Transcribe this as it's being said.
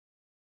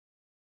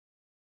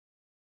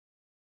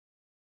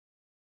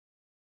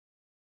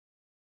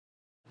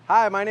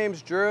Hi, my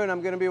name's Drew, and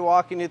I'm going to be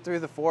walking you through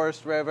the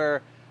Forest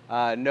River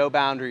no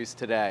boundaries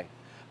today.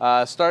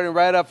 Starting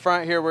right up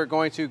front here, we're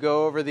going to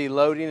go over the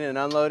loading and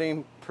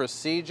unloading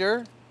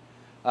procedure.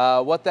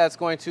 What that's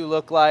going to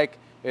look like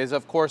is,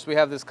 of course, we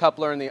have this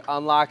coupler in the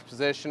unlocked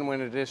position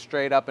when it is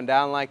straight up and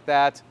down like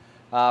that.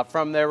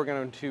 From there, we're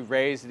going to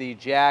raise the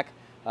jack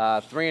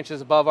 3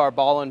 inches above our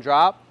ball and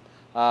drop.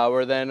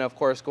 We're then, of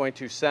course, going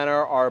to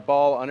center our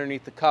ball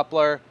underneath the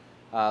coupler,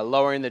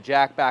 lowering the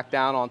jack back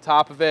down on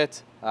top of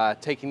it,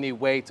 taking the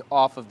weight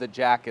off of the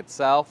jack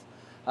itself.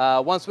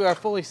 Once we are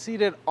fully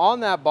seated on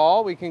that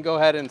ball, we can go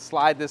ahead and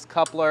slide this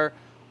coupler,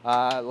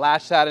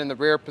 latch that in the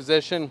rear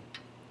position.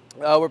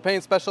 We're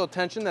paying special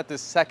attention that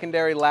this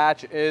secondary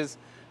latch is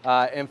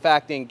in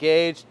fact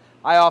engaged.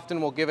 I often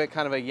will give it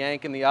kind of a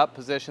yank in the up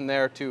position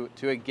there to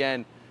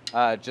again,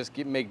 just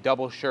make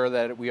double sure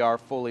that we are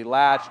fully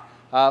latched.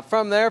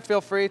 From there, feel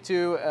free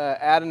to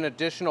add an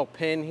additional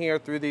pin here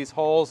through these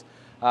holes.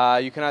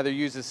 You can either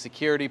use a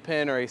security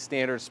pin or a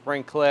standard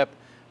spring clip,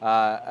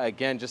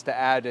 again, just to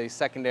add a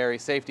secondary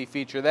safety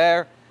feature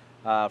there.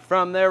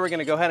 From there, we're going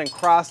to go ahead and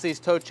cross these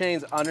tow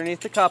chains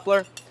underneath the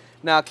coupler.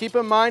 Now, keep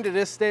in mind, it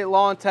is state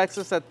law in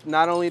Texas that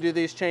not only do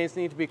these chains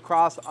need to be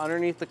crossed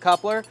underneath the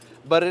coupler,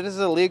 but it is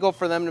illegal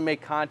for them to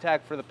make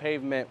contact with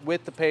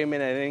the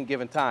pavement at any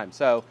given time.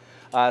 So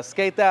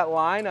skate that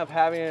line of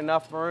having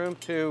enough room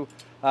to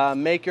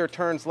make your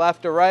turns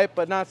left or right,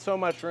 but not so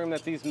much room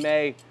that these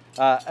may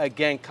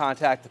again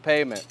contact the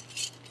pavement.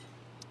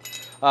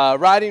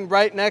 Riding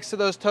right next to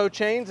those tow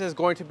chains is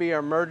going to be our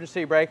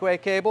emergency breakaway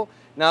cable.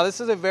 Now, this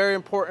is a very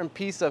important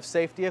piece of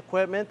safety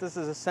equipment. This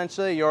is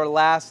essentially your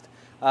last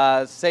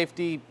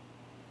safety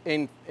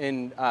in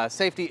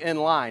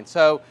line.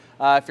 So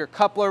if your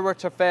coupler were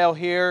to fail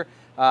here,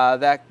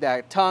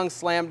 that tongue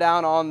slammed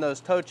down on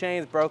those tow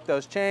chains, broke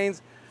those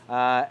chains.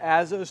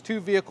 As those two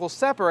vehicles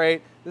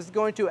separate, this is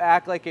going to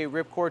act like a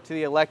ripcord to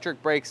the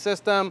electric brake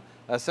system,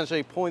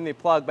 essentially pulling the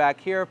plug back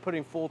here,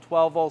 putting full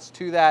 12 volts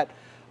to that,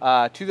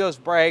 to those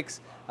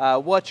brakes.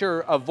 What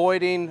you're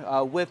avoiding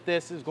with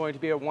this is going to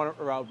be a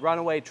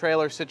runaway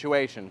trailer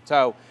situation.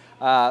 So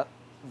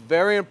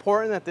very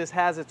important that this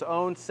has its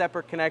own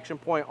separate connection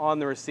point on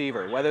the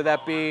receiver, whether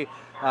that be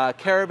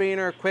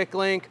carabiner, quick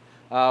link,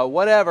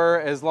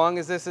 whatever. As long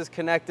as this is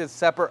connected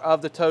separate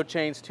of the tow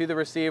chains to the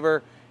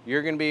receiver,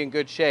 you're going to be in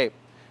good shape.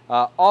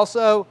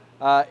 Also,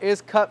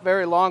 is cut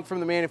very long from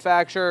the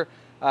manufacturer.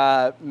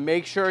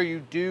 Make sure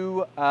you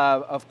do,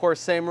 of course,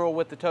 same rule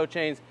with the tow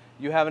chains.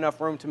 You have enough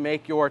room to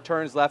make your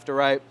turns left or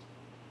right,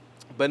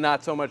 but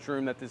not so much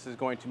room that this is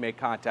going to make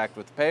contact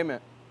with the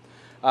pavement.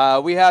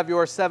 We have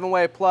your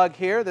 7-way plug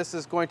here. This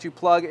is going to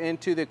plug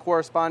into the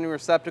corresponding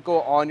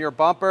receptacle on your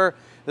bumper.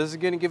 This is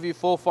going to give you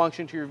full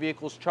function to your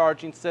vehicle's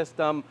charging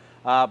system,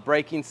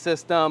 braking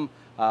system,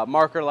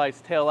 marker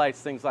lights, tail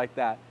lights, things like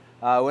that.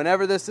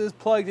 Whenever this is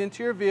plugged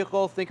into your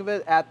vehicle, think of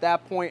it at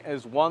that point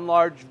as one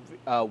large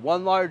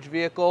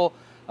vehicle.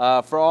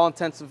 For all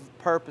intents and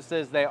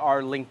purposes, they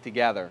are linked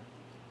together.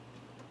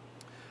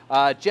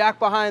 Jack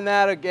behind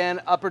that, again,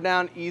 up or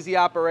down, easy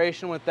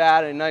operation with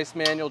that. A nice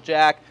manual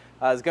jack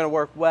is going to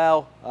work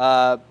well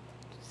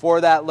for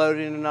that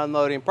loading and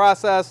unloading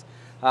process.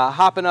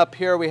 Hopping up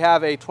here, we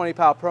have a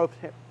 20-pound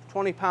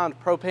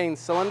propane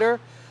cylinder.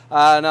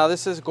 Now,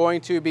 this is going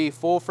to be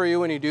full for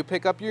you when you do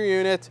pick up your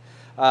unit.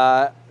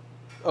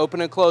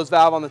 Open and close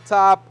valve on the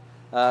top,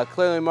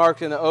 clearly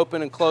marked in the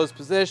open and closed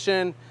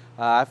position.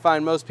 I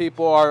find most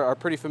people are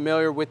pretty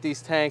familiar with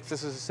these tanks.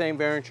 This is the same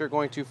variant you're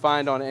going to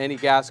find on any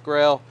gas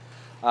grill.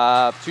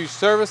 To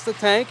service the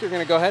tank, you're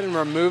going to go ahead and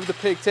remove the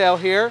pigtail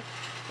here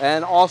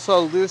and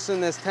also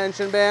loosen this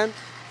tension band.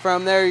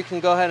 From there, you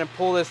can go ahead and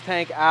pull this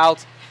tank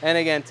out and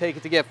again, take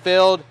it to get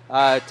filled,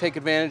 take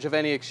advantage of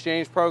any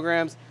exchange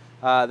programs.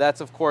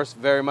 That's, of course,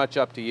 very much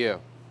up to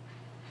you.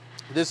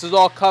 This is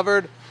all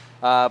covered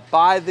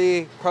by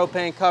the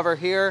propane cover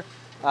here.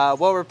 What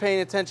we're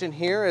paying attention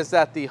here is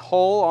that the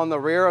hole on the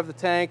rear of the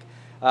tank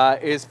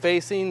is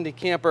facing the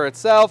camper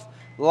itself.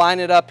 Line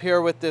it up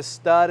here with this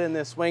stud and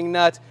this wing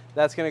nut.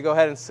 That's going to go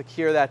ahead and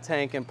secure that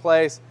tank in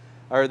place,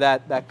 or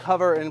that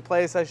cover in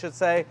place, I should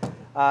say.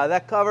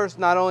 That cover is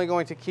not only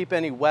going to keep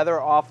any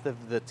weather off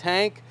the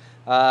tank,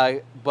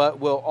 but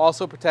will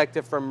also protect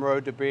it from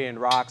road debris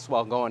and rocks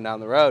while going down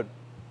the road.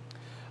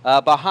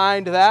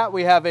 Behind that,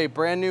 we have a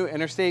brand new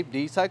Interstate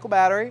D-cycle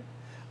battery.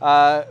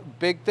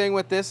 Big thing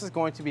with this is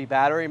going to be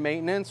battery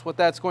maintenance. What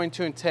that's going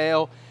to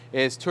entail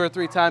is 2 or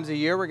 3 times a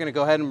year, we're going to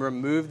go ahead and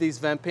remove these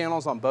vent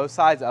panels on both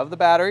sides of the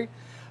battery.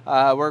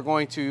 We're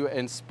going to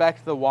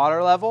inspect the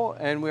water level,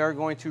 and we are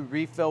going to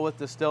refill with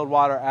distilled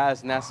water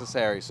as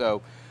necessary.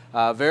 So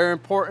very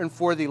important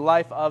for the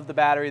life of the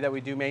battery that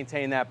we do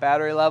maintain that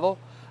battery level.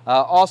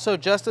 Also,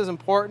 just as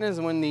important is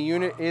when the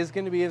unit is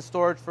going to be in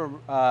storage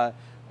for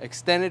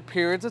extended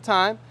periods of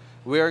time,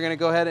 we are going to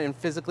go ahead and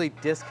physically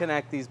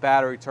disconnect these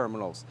battery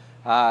terminals.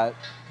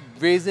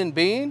 Reason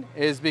being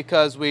is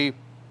because with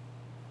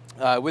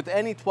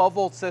any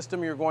 12-volt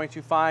system, you're going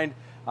to find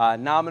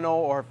nominal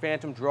or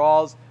phantom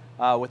draws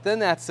within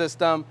that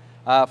system.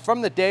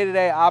 From the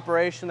day-to-day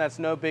operation, that's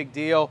no big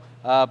deal,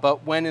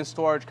 but when in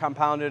storage,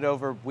 compounded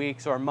over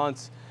weeks or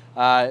months,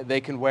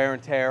 they can wear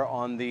and tear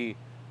on the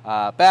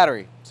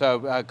battery.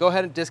 So go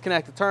ahead and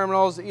disconnect the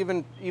terminals.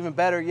 Even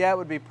better yet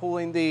would be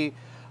pulling the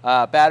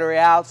battery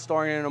out,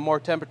 storing it in a more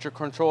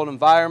temperature-controlled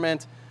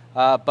environment,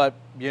 but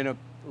you know,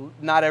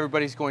 not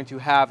everybody's going to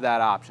have that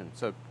option.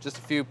 So just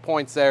a few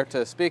points there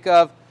to speak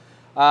of.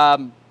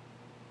 On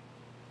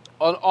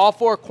all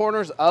four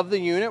corners of the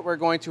unit, we're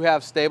going to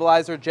have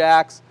stabilizer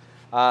jacks.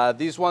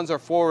 These ones are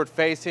forward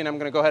facing. I'm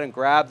going to go ahead and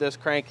grab this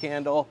crank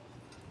handle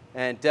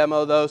and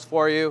demo those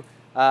for you.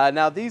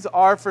 Now these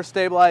are for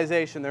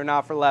stabilization, they're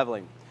not for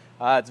leveling.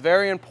 It's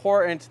very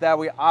important that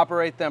we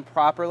operate them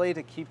properly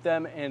to keep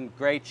them in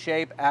great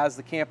shape as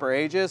the camper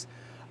ages.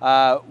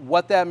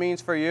 What that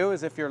means for you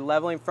is if you're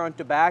leveling front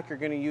to back, you're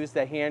going to use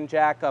the hand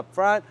jack up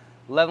front.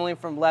 Leveling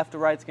from left to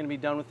right is going to be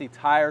done with the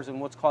tires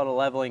and what's called a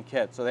leveling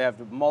kit. So they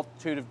have a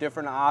multitude of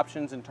different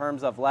options in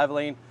terms of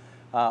leveling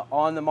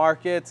on the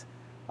market.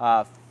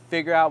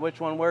 Figure out which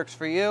one works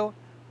for you.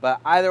 But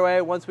either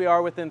way, once we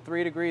are within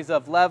 3 degrees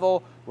of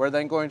level, we're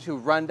then going to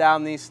run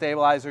down these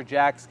stabilizer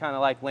jacks kind of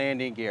like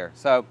landing gear.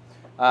 So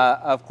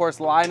of course,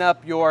 line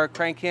up your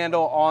crank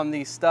handle on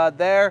the stud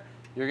there.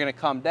 You're going to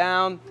come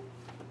down.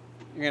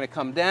 You're going to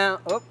come down.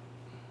 Oh.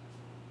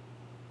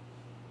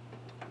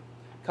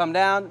 Come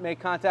down, make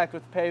contact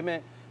with the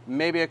pavement,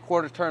 maybe a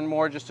quarter turn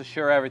more just to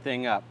shore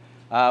everything up.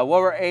 What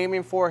we're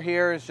aiming for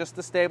here is just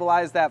to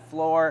stabilize that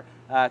floor,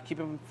 keep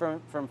it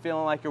from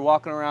feeling like you're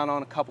walking around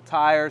on a couple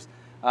tires,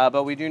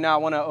 but we do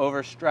not want to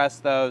overstress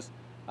those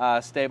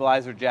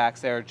stabilizer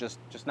jacks. They're just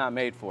not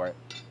made for it.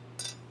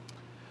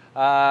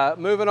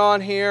 Moving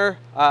on here,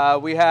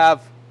 we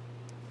have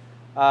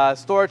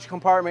storage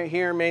compartment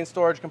here, main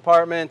storage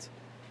compartment.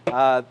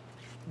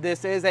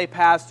 This is a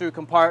pass-through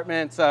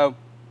compartment, so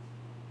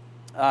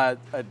a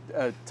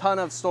ton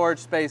of storage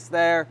space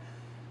there.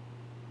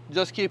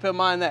 Just keep in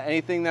mind that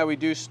anything that we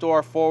do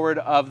store forward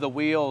of the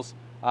wheels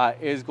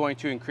is going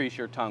to increase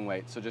your tongue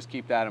weight, so just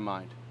keep that in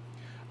mind.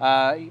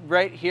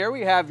 Right here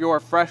we have your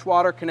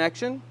freshwater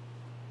connection.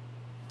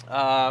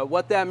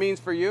 What that means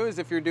for you is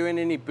if you're doing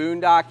any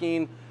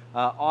boondocking,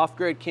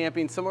 off-grid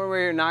camping, somewhere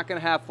where you're not going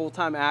to have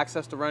full-time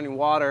access to running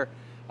water,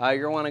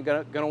 you're going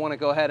to want to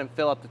go ahead and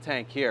fill up the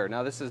tank here.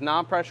 Now this is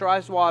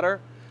non-pressurized water.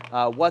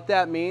 What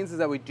that means is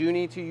that we do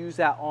need to use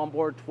that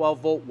onboard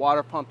 12-volt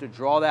water pump to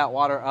draw that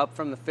water up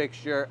from the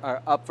fixture,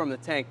 or up from the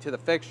tank to the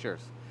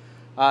fixtures.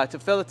 To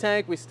fill the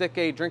tank, we stick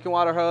a drinking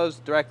water hose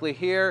directly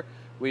here.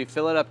 We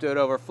fill it up to it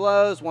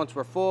overflows. Once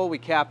we're full, we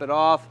cap it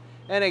off.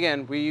 And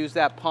again, we use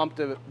that pump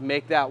to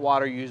make that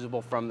water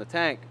usable from the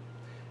tank.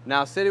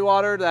 Now city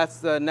water, that's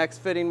the next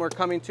fitting we're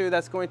coming to.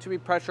 That's going to be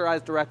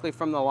pressurized directly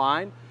from the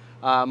line.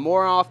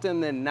 More often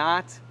than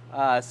not,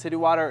 city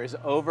water is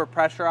over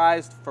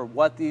pressurized for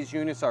what these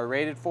units are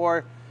rated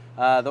for.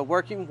 The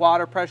working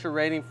water pressure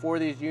rating for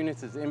these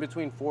units is in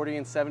between 40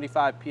 and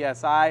 75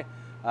 PSI.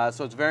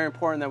 So it's very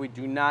important that we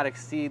do not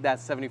exceed that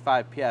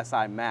 75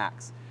 PSI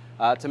max.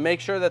 To make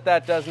sure that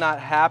that does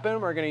not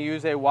happen, we're going to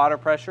use a water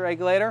pressure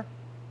regulator.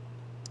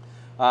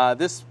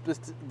 This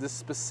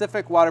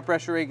specific water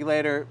pressure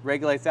regulator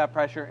regulates that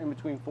pressure in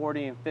between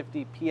 40 and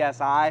 50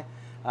 PSI.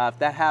 If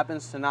that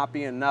happens to not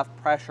be enough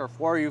pressure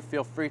for you,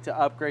 feel free to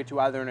upgrade to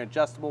either an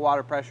adjustable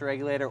water pressure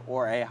regulator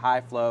or a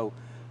high flow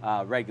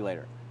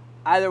regulator.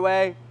 Either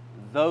way,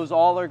 those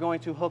all are going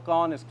to hook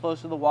on as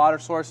close to the water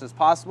source as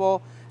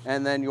possible,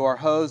 and then your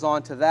hose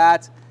onto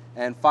that,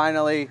 and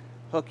finally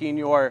hooking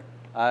your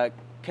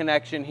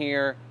connection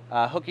here,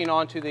 hooking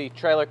onto the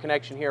trailer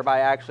connection here by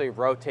actually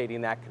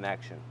rotating that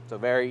connection. So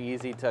very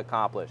easy to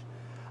accomplish.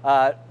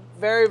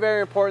 Very,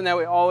 very important that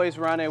we always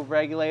run a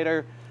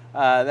regulator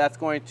that's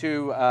going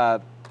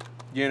to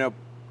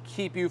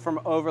keep you from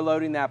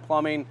overloading that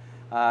plumbing.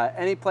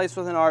 Any place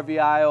with an RV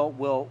aisle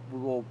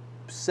will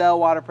sell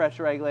water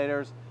pressure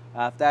regulators.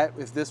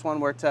 If this one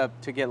were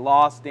to get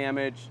lost,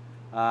 damaged,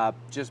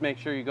 just make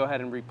sure you go ahead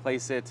and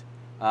replace it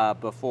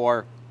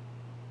before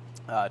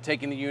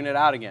taking the unit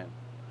out again.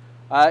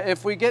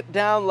 If we get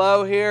down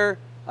low here,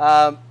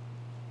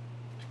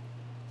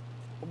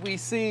 we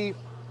see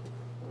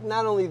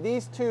not only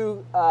these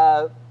two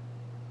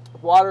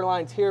water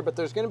lines here, but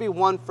there's going to be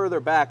one further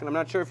back, and I'm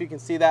not sure if you can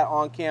see that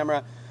on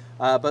camera,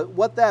 but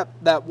what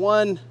that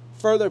one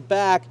further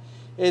back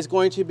is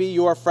going to be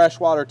your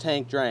freshwater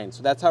tank drain.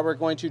 So that's how we're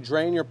going to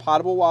drain your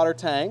potable water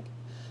tank.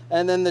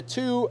 And then the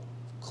two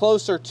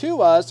closer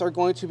to us are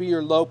going to be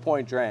your low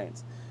point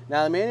drains.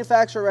 Now the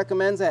manufacturer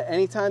recommends that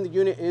anytime the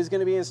unit is going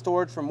to be in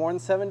storage for more than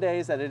 7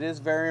 days, that it is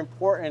very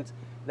important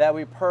that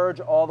we purge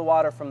all the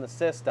water from the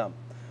system.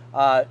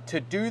 To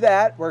do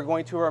that, we're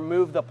going to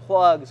remove the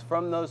plugs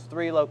from those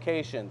 3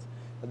 locations.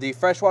 The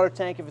freshwater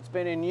tank if it's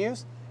been in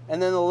use,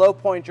 and then the low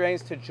point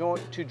drains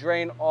to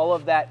drain all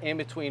of that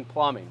in-between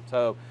plumbing.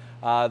 So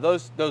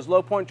those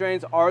low point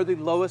drains are the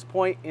lowest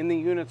point in the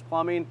unit's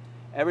plumbing.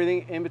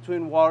 Everything in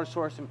between water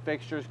source and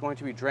fixture is going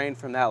to be drained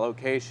from that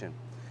location.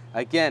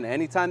 Again,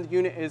 anytime the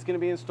unit is going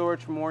to be in storage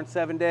for more than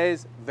 7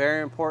 days,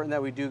 very important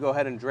that we do go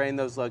ahead and drain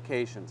those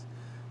locations.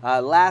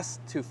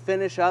 Last, to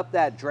finish up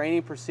that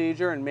draining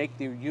procedure and make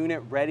the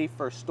unit ready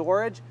for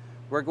storage,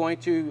 we're going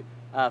to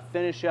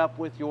finish up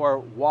with your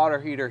water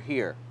heater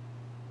here.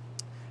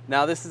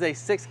 Now this is a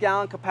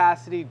 6-gallon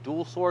capacity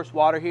dual source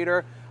water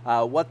heater.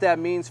 What that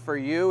means for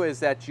you is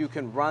that you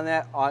can run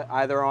that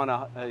either on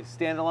a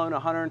standalone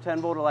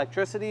 110 volt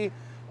electricity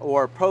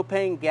or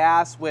propane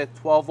gas with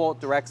 12 volt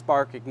direct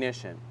spark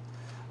ignition.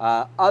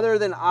 Other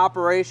than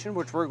operation,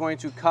 which we're going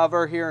to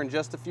cover here in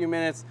just a few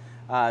minutes,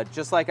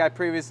 just like I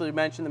previously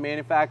mentioned, the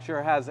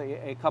manufacturer has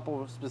a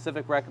couple of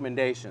specific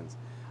recommendations.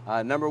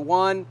 Number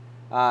one,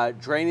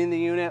 draining the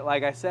unit,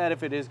 like I said,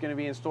 if it is going to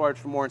be in storage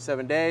for more than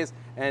 7 days.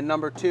 And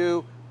number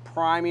two,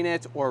 priming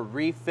it or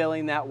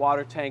refilling that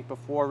water tank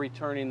before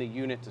returning the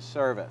unit to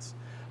service.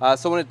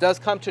 So when it does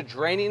come to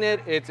draining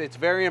it, it's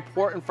very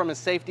important from a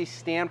safety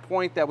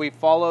standpoint that we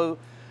follow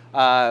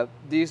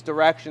these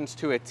directions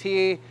to a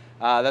T.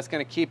 That's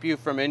going to keep you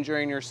from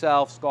injuring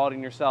yourself,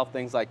 scalding yourself,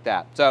 things like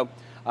that. So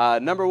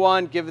number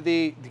one, give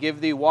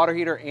the water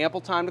heater ample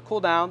time to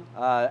cool down,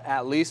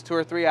 at least 2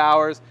 or 3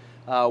 hours.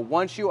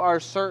 Once you are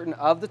certain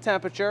of the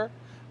temperature,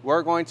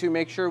 we're going to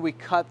make sure we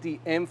cut the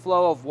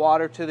inflow of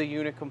water to the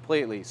unit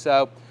completely.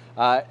 So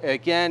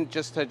again,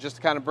 just to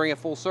kind of bring it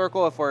full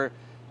circle, if we're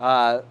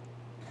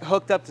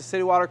hooked up to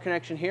city water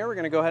connection here, we're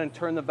going to go ahead and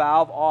turn the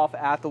valve off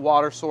at the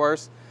water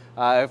source.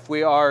 If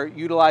we are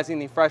utilizing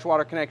the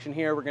freshwater connection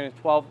here, we're going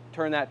to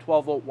turn that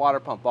 12 volt water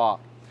pump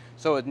off.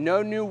 So with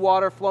no new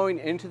water flowing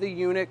into the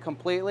unit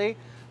completely,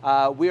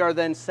 we are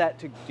then set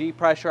to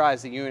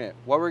depressurize the unit.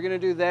 What we're going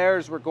to do there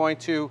is we're going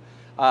to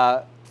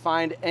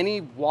find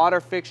any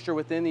water fixture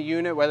within the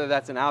unit, whether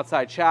that's an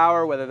outside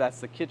shower, whether that's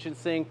the kitchen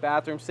sink,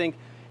 bathroom sink,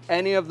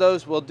 any of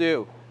those will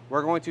do.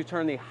 We're going to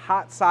turn the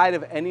hot side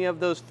of any of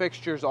those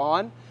fixtures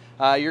on.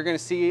 You're going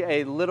to see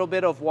a little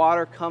bit of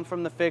water come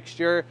from the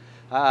fixture.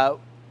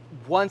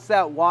 Once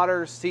that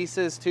water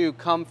ceases to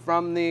come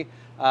from the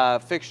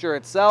fixture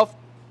itself,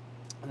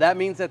 that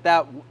means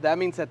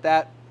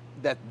that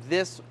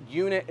this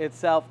unit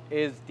itself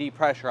is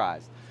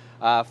depressurized.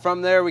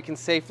 From there, we can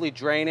safely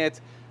drain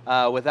it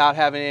without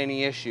having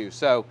any issue.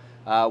 So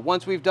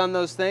once we've done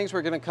those things,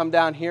 we're going to come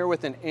down here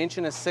with an 1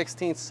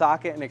 1/16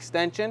 socket and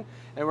extension,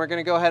 and we're going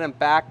to go ahead and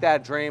back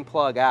that drain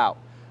plug out.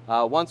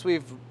 Once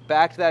we've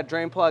backed that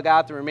drain plug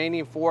out, the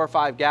remaining 4 or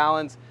 5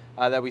 gallons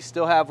that we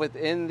still have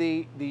within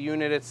the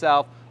unit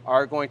itself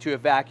are going to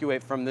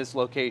evacuate from this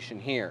location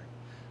here.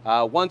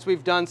 Once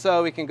we've done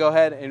so, we can go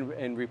ahead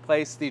and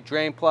replace the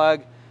drain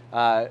plug,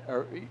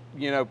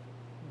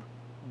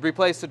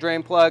 replace the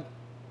drain plug,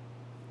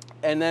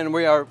 and then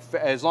we are,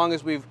 as long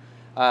as we've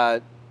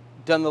done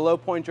the low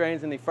point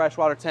drains in the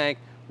freshwater tank,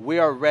 we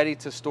are ready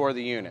to store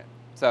the unit.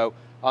 So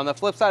on the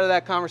flip side of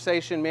that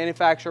conversation,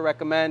 manufacturer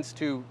recommends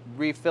to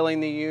refilling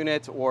the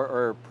unit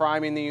or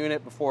priming the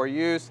unit before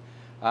use.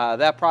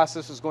 That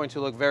process is going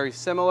to look very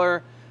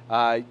similar.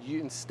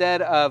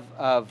 Instead of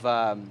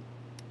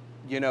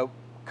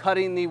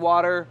cutting the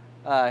water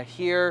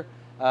here,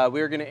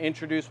 we're going to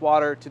introduce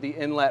water to the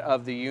inlet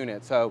of the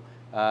unit. So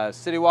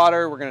city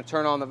water, we're going to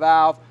turn on the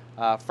valve.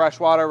 Fresh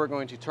water, we're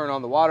going to turn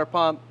on the water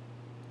pump.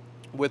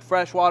 With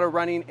fresh water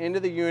running into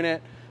the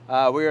unit,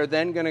 we are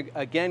then going to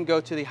again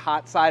go to the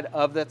hot side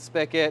of that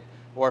spigot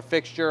or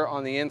fixture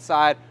on the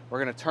inside.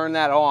 We're going to turn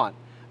that on.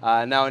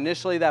 Now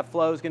initially that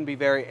flow is going to be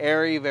very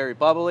airy, very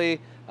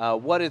bubbly.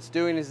 What it's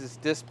doing is it's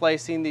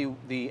displacing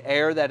the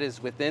air that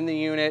is within the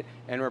unit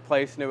and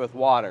replacing it with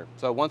water.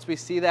 So once we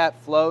see that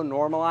flow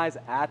normalize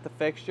at the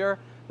fixture,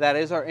 that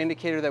is our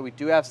indicator that we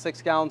do have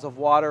 6 gallons of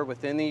water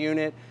within the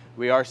unit.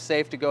 We are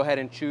safe to go ahead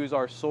and choose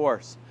our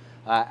source.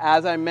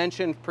 As I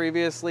mentioned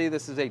previously,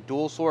 this is a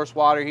dual source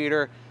water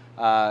heater.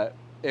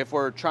 If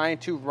we're trying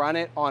to run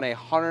it on a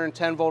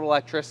 110 volt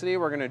electricity,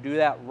 we're going to do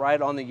that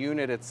right on the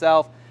unit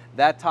itself.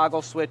 That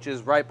toggle switch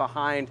is right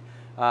behind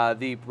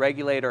the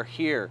regulator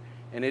here,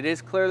 and it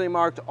is clearly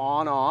marked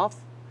on off,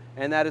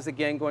 and that is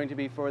again going to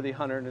be for the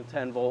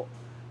 110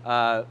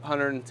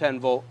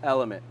 volt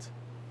element.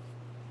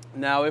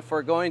 Now if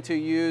we're going to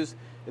use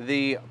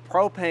the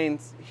propane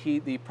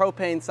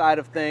side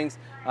of things,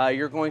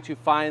 you're going to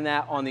find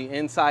that on the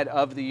inside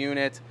of the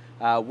unit.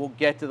 We'll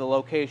get to the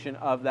location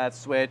of that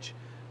switch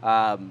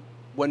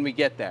when we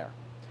get there.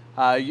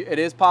 It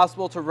is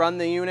possible to run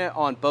the unit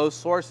on both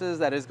sources.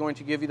 That is going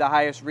to give you the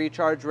highest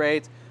recharge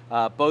rates.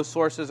 Both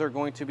sources are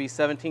going to be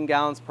 17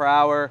 gallons per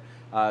hour.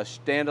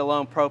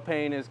 Standalone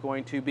propane is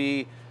going to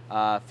be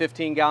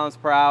 15 gallons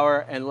per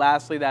hour. And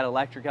lastly, that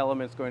electric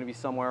element is going to be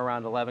somewhere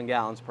around 11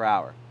 gallons per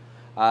hour.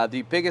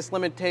 The biggest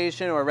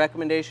limitation or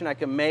recommendation I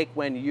can make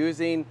when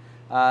using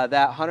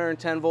that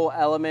 110 volt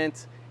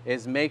element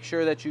is make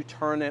sure that you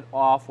turn it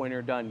off when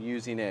you're done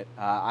using it.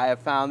 I have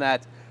found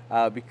that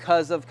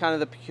because of kind of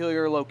the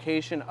peculiar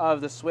location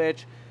of the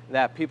switch,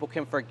 that people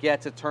can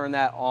forget to turn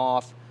that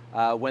off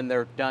when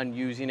they're done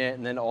using it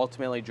and then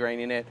ultimately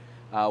draining it.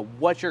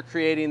 What you're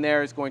creating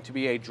there is going to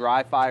be a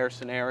dry fire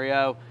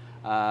scenario,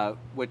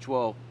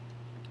 which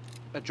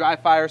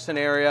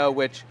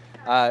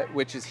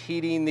is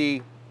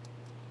heating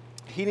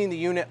heating the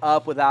unit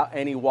up without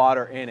any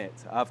water in it.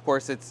 Of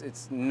course,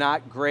 it's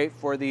not great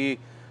for the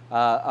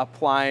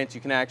appliance.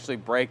 You can actually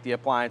break the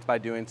appliance by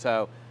doing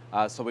so,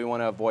 so we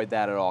want to avoid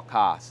that at all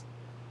costs.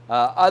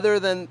 Other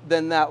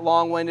than that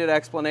long-winded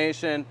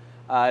explanation,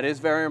 it is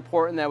very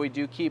important that we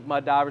do keep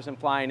mud daubers and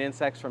flying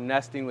insects from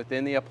nesting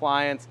within the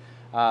appliance.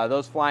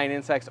 Those flying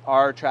insects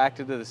are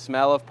attracted to the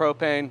smell of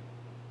propane.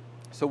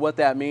 So what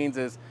that means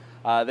is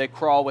they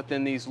crawl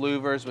within these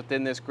louvers,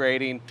 within this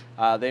grating.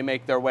 They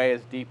make their way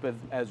as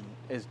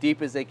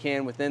deep as they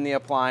can within the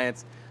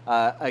appliance.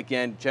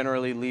 Again,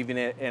 generally leaving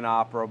it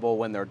inoperable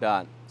when they're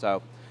done.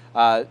 So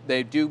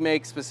they do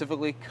make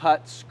specifically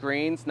cut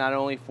screens, not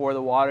only for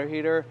the water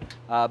heater,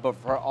 but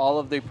for all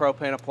of the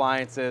propane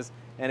appliances.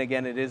 And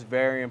again, it is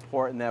very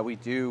important that we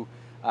do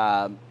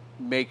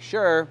make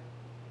sure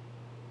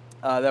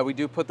that we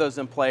do put those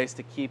in place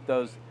to keep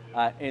those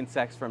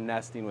insects from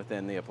nesting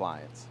within the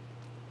appliance.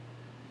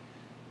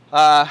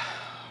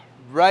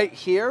 Right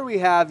here we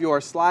have your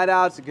slide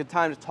out. It's a good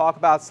time to talk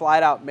about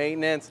slide out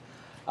maintenance.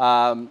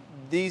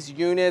 These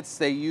units,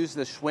 they use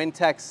the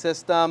Schwintek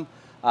system.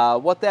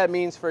 What that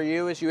means for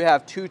you is you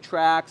have two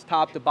tracks,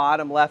 top to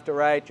bottom, left to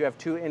right. You have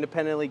two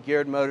independently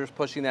geared motors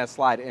pushing that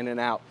slide in and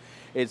out.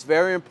 It's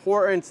very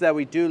important that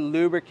we do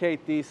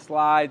lubricate these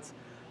slides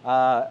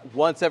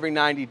once every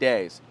 90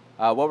 days.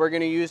 What we're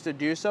going to use to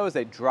do so is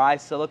a dry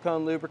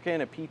silicone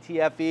lubricant, a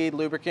PTFE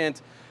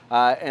lubricant,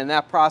 and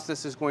that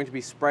process is going to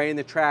be spraying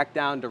the track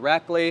down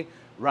directly,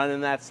 running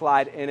that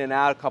slide in and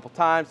out a couple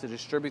times to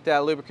distribute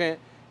that lubricant,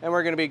 and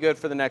we're going to be good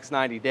for the next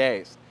 90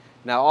 days.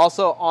 Now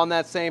also on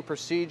that same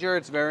procedure,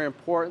 it's very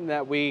important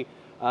that we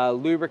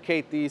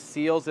lubricate these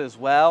seals as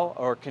well,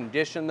 or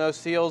condition those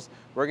seals.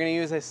 We're going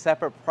to use a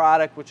separate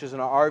product, which is an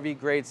RV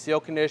grade seal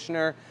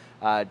conditioner.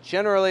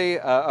 Generally,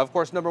 of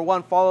course, number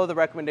one, follow the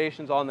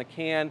recommendations on the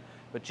can,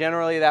 but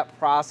generally that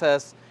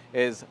process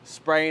is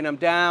spraying them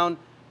down,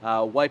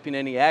 wiping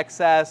any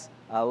excess,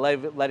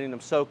 letting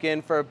them soak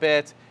in for a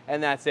bit,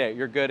 and that's it.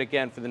 You're good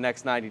again for the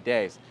next 90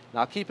 days.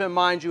 Now keep in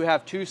mind you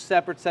have two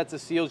separate sets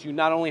of seals. You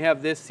not only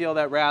have this seal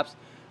that wraps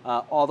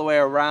all the way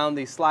around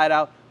the slide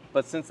out,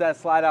 but since that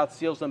slide out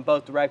seals in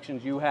both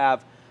directions, you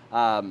have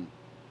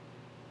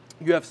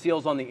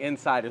seals on the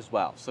inside as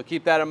well. So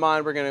keep that in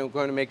mind. We're going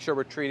to make sure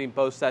we're treating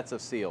both sets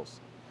of seals.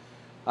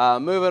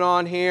 Moving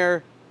on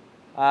here,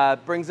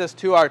 brings us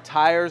to our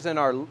tires and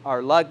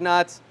our lug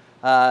nuts.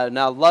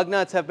 Now lug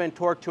nuts have been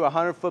torqued to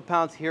 100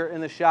 foot-pounds here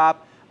in the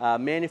shop.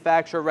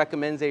 Manufacturer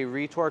recommends a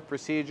retorque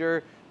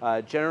procedure.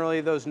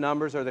 Generally those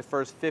numbers are the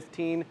first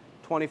 15,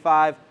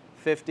 25,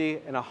 50,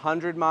 and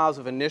 100 miles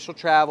of initial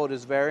travel. It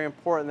is very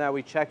important that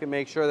we check and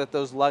make sure that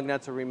those lug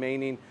nuts are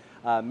maintaining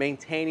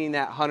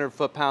that 100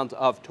 foot-pounds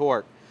of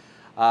torque.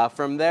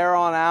 From there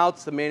on out,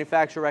 the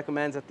manufacturer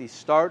recommends at the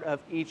start of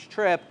each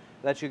trip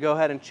that you go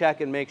ahead and check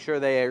and make sure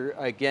they are,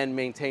 again,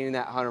 maintaining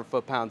that 100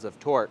 foot-pounds of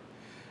torque.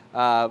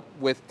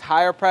 With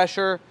tire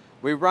pressure,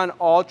 we run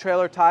all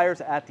trailer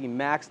tires at the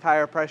max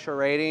tire pressure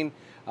rating.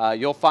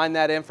 You'll find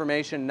that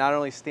information not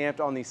only stamped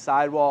on the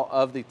sidewall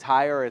of the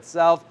tire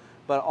itself,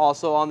 but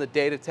also on the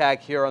data tag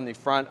here on the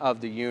front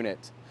of the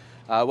unit.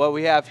 What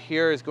we have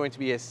here is going to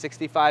be a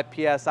 65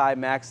 PSI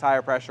max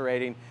tire pressure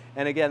rating.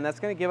 And again, that's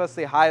going to give us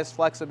the highest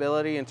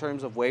flexibility in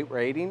terms of weight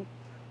rating.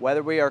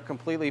 Whether we are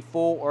completely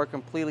full or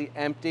completely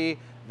empty,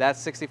 that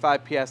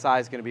 65 PSI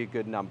is going to be a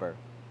good number.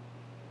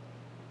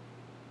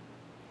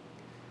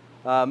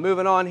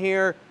 Moving on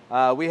here,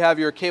 we have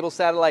your cable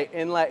satellite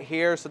inlet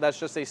here. So that's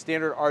just a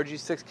standard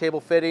RG6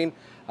 cable fitting.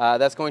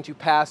 That's going to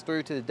pass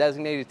through to the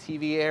designated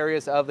TV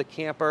areas of the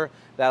camper.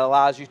 That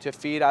allows you to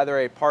feed either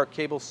a park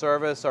cable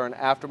service or an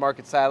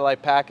aftermarket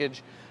satellite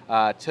package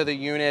to the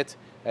unit.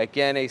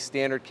 Again, a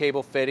standard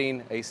cable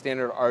fitting, a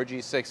standard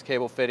RG6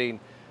 cable fitting,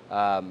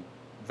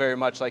 very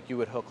much like you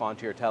would hook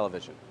onto your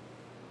television.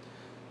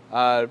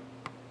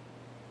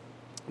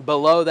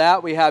 Below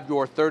that, we have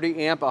your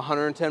 30 amp,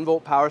 110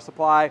 volt power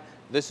supply.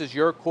 This is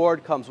your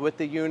cord, comes with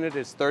the unit,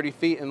 it's 30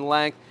 feet in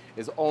length,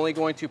 is only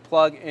going to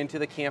plug into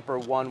the camper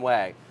one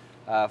way.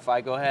 If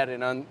I go ahead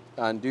and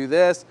undo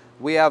this,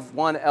 we have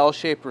one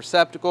L-shaped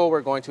receptacle.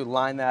 We're going to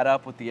line that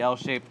up with the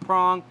L-shaped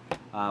prong,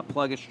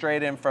 plug it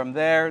straight in from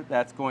there.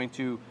 That's going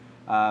to,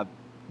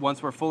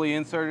 once we're fully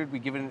inserted, we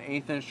give it an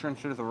 1/8 inch turn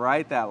to the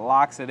right, that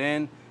locks it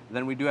in.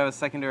 Then we do have a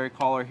secondary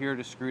collar here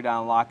to screw down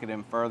and lock it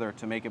in further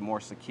to make it more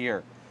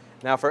secure.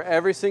 Now for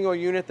every single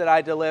unit that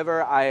I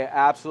deliver, I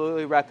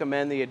absolutely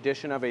recommend the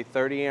addition of a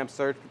 30 amp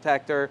surge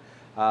protector.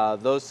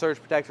 Those surge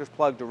protectors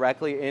plug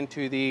directly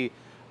into the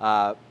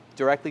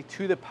directly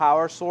to the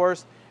power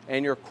source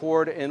and your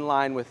cord in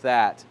line with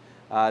that.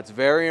 It's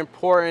very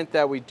important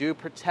that we do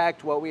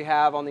protect what we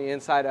have on the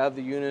inside of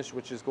the unit,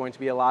 which is going to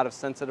be a lot of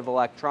sensitive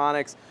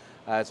electronics.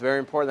 It's very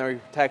important that we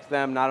protect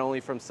them not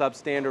only from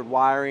substandard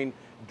wiring,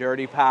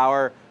 dirty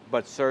power,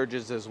 but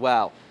surges as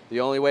well. The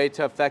only way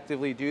to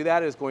effectively do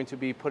that is going to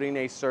be putting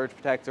a surge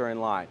protector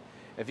in line.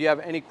 If you have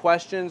any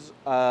questions,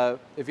 on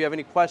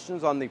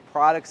the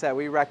products that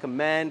we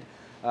recommend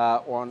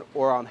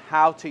or on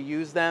how to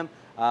use them,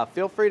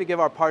 feel free to give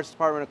our parts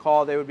department a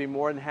call. They would be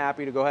more than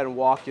happy to go ahead and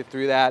walk you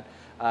through that.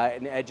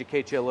 and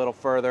educate you a little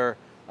further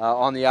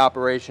on the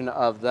operation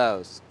of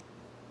those.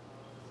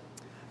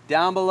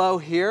 Down below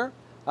here,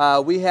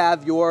 we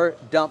have your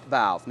dump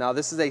valve. Now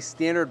this is a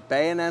standard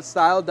bayonet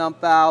style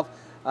dump valve.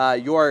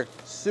 Your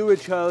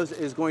sewage hose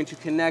is going to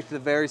connect the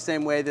very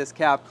same way this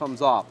cap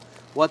comes off.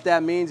 What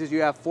that means is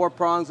you have 4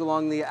 prongs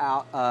along the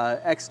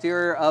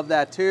exterior of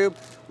that tube.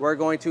 We're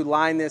going to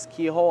line this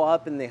keyhole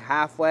up in the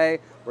halfway.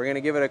 We're going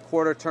to give it a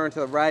 1/4 turn to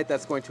the right.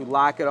 That's going to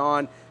lock it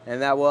on,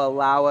 and that will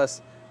allow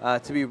us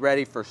to be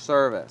ready for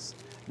service.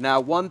 Now,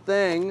 one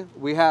thing,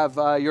 we have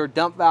your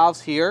dump valves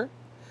here.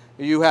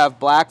 You have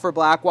black for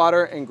black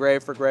water and gray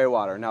for gray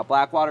water. Now,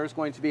 black water is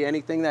going to be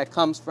anything that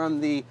comes from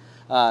the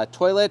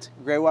toilet.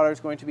 Gray water is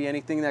going to be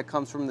anything that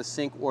comes from the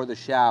sink or the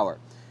shower.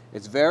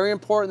 It's very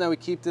important that we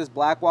keep this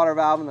black water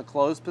valve in the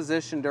closed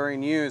position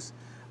during use.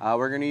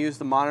 We're going to use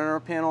the monitor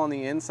panel on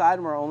the inside,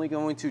 and we're only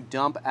going to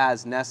dump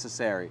as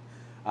necessary.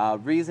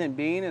 Reason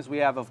being is we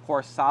have, of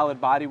course,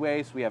 solid body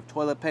waste. We have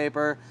toilet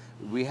paper.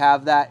 We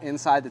have that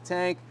inside the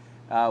tank.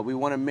 We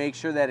want to make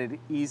sure that it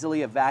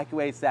easily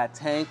evacuates that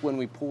tank when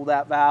we pull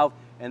that valve,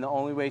 and the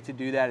only way to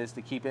do that is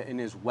to keep it in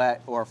as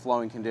wet or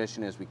flowing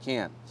condition as we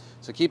can.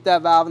 So keep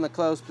that valve in the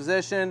closed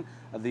position.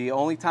 The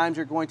only times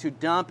you're going to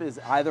dump is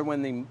either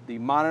when the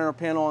monitor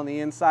panel on the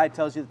inside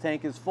tells you the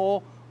tank is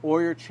full,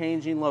 or you're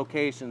changing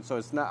location. So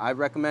it's not, I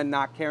recommend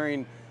not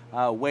carrying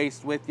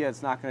waste with you.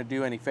 It's not going to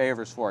do any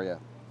favors for you.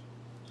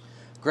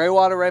 Gray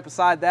water right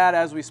beside that,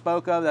 as we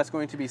spoke of, that's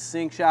going to be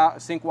sink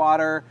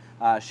water,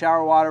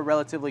 shower water,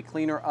 relatively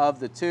cleaner of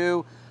the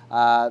two.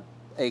 A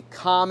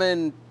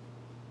common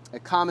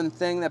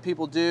thing that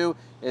people do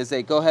is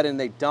they go ahead and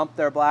they dump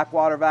their black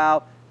water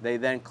valve. They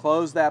then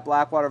close that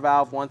black water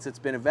valve once it's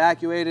been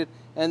evacuated,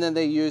 and then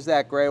they use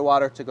that gray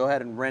water to go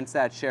ahead and rinse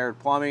that shared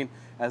plumbing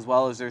as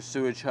well as their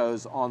sewage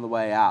hose on the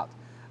way out.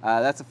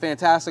 That's a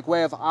fantastic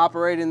way of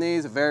operating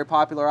these, a very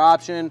popular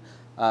option.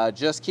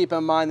 Just keep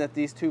in mind that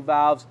these two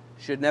valves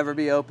should never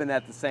be opened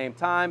at the same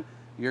time.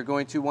 You're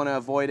going to want to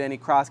avoid any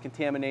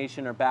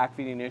cross-contamination or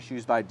backfeeding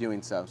issues by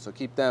doing so. So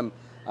keep them,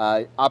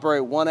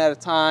 operate one at a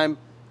time,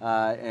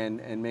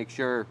 and make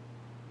sure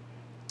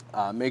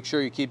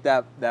you keep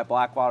that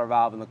black water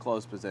valve in the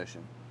closed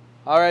position.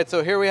 All right,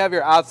 so here we have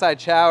your outside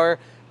shower.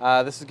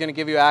 This is going to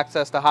give you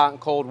access to hot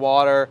and cold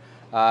water.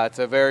 It's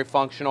a very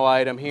functional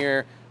item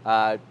here.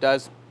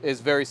 Is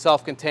very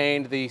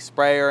self-contained. The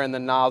sprayer and the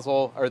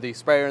nozzle, or the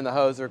sprayer and the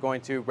hose, are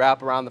going to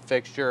wrap around the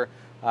fixture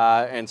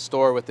and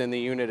store within the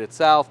unit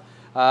itself.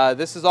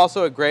 This is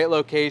also a great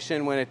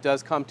location when it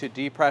does come to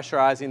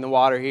depressurizing the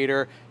water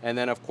heater and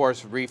then, of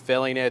course,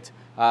 refilling it.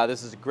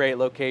 This is a great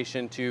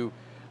location to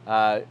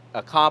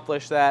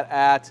accomplish that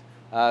at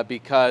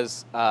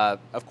because,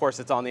 of course,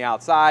 it's on the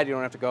outside. You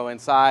don't have to go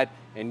inside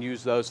and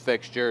use those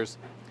fixtures.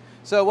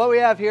 So what we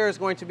have here is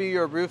going to be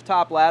your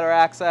rooftop ladder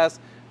access.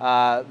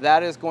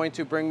 That is going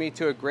to bring me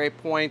to a great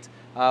point,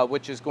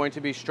 which is going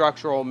to be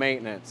structural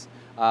maintenance.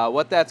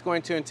 What that's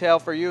going to entail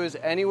for you is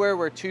anywhere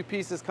where two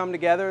pieces come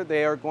together,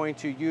 they are going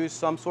to use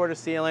some sort of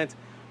sealant.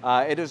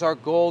 It is our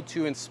goal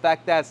to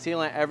inspect that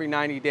sealant every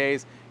 90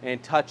 days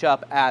and touch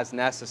up as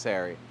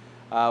necessary.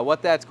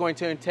 What that's going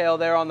to entail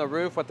there on the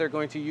roof, what they're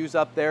going to use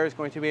up there is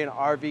going to be an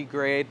RV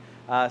grade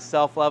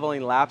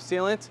self-leveling lap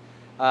sealant.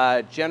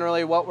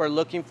 Generally what we're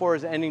looking for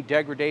is any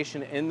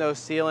degradation in those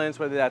sealants,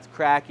 whether that's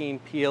cracking,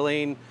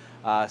 peeling,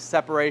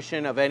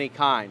 separation of any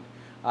kind.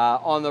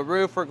 On the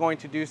roof, we're going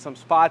to do some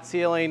spot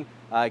sealing.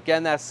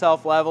 Again, that's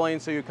self-leveling,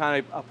 so you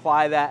kind of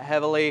apply that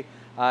heavily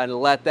and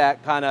let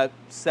that kind of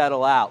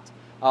settle out.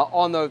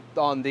 On the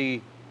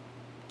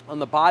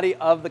body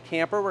of the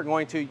camper, we're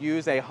going to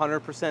use a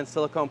 100%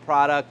 silicone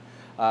product.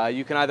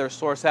 You can either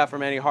source that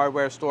from any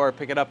hardware store or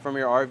pick it up from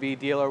your RV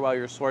dealer while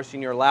you're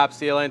sourcing your lap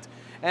sealant.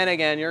 And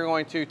again, you're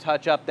going to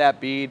touch up that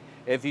bead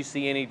if you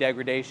see any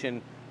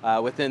degradation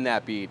within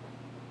that bead.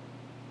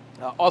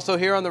 Also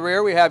here on the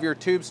rear, we have your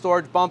tube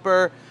storage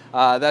bumper.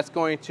 That's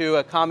going to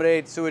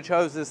accommodate sewage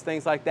hoses,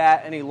 things like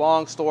that. Any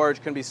long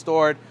storage can be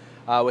stored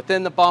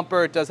within the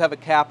bumper. It does have a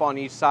cap on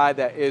each side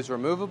that is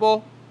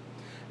removable.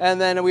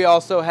 And then we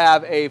also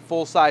have a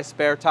full-size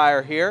spare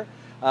tire here.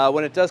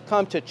 When it does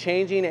come to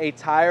changing a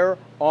tire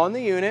on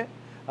the unit,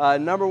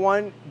 number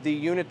one, the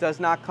unit does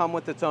not come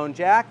with its own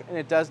jack, and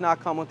it does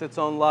not come with its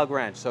own lug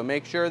wrench. So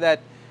make sure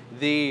that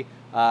the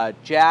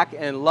jack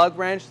and lug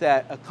wrench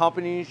that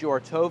accompanies your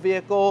tow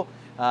vehicle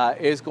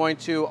is going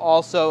to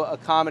also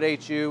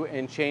accommodate you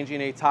in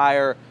changing a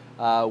tire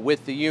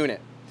with the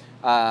unit.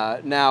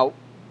 Now,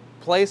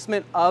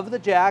 placement of the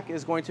jack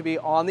is going to be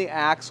on the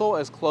axle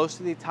as close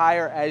to the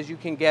tire as you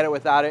can get it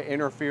without it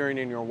interfering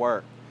in your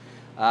work.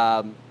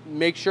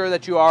 Make sure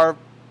that you are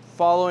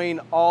following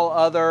all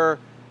other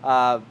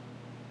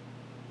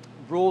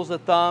rules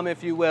of thumb,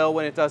 if you will,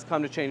 when it does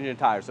come to changing a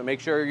tire. So make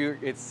sure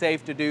it's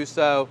safe to do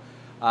so,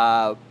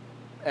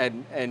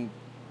 and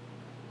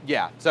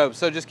yeah, so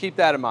just keep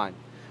that in mind.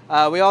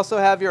 We also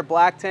have your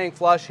black tank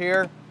flush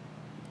here.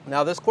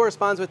 Now this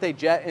corresponds with a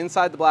jet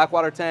inside the black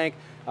water tank.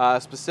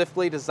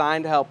 specifically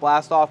designed to help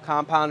blast off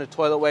compounded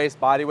toilet waste,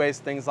 body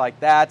waste, things like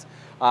that.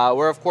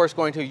 We're of course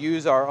going to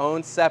use our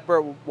own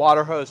separate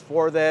water hose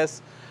for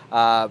this.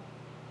 That's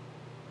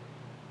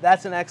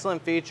an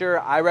excellent feature.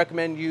 I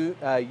recommend you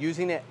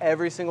using it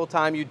every single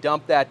time you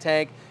dump that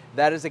tank.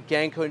 That is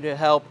again going to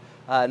help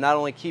not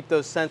only keep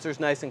those sensors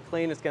nice and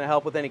clean, it's going to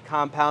help with any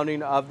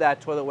compounding of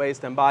that toilet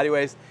waste and body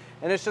waste,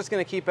 and it's just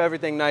going to keep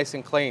everything nice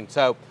and clean.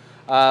 So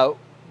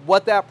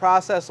what that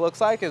process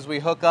looks like is we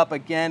hook up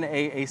again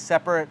a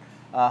separate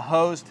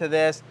hose to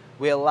this.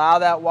 We allow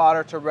that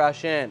water to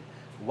rush in.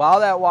 While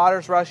that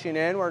water's rushing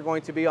in, we're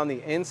going to be on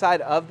the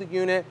inside of the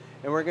unit,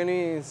 and we're going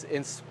to be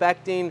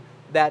inspecting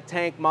that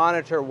tank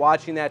monitor,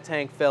 watching that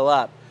tank fill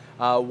up.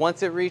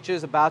 Once it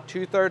reaches about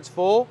 2/3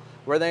 full,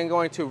 we're then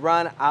going to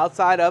run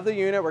outside of the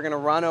unit. We're going to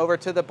run over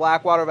to the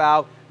black water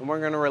valve, and we're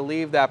going to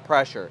relieve that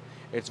pressure.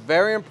 It's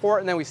very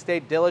important that we stay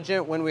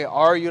diligent when we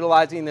are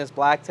utilizing this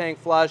black tank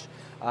flush,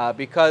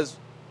 because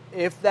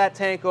if that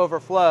tank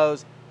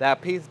overflows,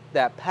 that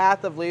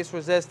path of least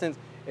resistance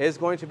is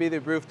going to be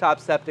the rooftop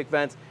septic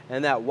vents,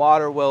 and that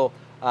water will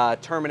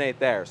terminate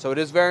there. So it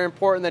is very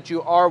important that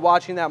you are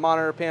watching that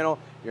monitor panel.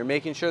 You're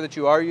making sure that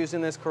you are using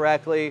this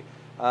correctly,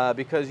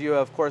 because you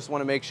of course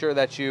want to make sure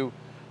that you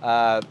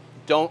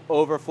don't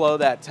overflow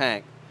that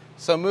tank.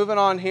 So moving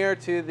on here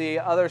to the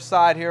other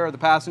side here, or the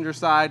passenger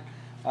side,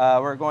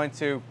 we're going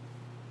to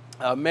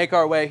make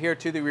our way here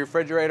to the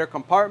refrigerator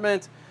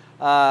compartment.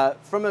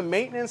 From a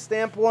maintenance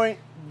standpoint,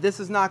 this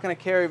is not going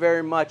to carry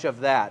very much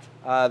of that.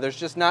 There's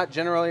just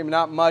generally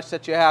not much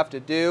that you have to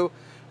do.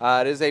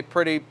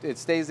 It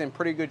stays in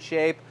pretty good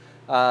shape.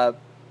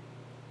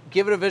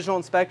 Give it a visual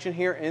inspection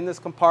here in this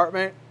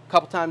compartment a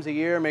couple times a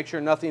year, make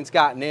sure nothing's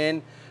gotten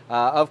in.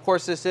 Of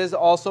course, this is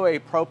also a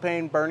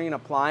propane burning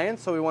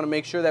appliance, so we want to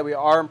make sure that we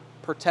are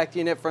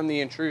protecting it from the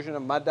intrusion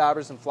of mud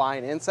daubers and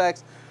flying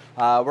insects.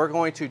 We're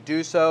going to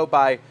do so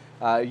by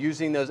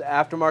using those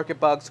aftermarket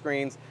bug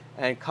screens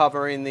and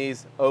covering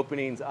these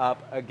openings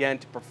up, again,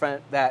 to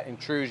prevent that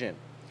intrusion.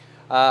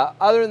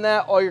 Other than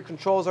that, all your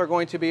controls are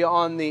going to be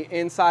on the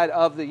inside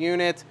of the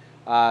unit.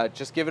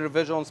 Just give it a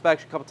visual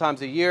inspection a couple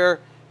times a year,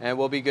 and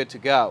we'll be good to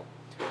go.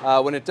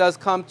 When it does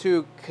come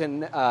to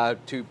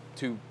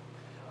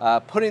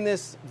putting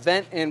this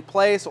vent in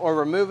place or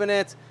removing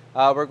it,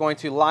 we're going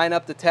to line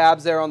up the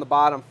tabs there on the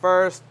bottom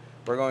first.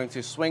 We're going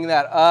to swing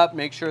that up,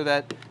 make sure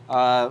that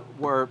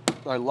our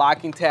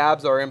locking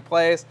tabs are in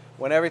place.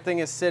 When everything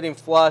is sitting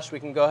flush, we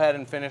can go ahead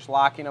and finish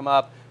locking them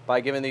up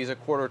by giving these a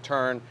quarter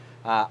turn.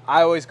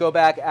 I always go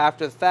back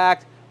after the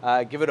fact,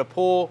 give it a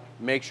pull,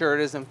 make sure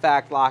it is in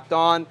fact locked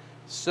on.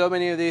 So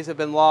many of these have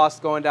been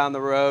lost going down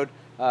the road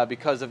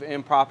because of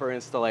improper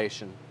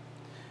installation.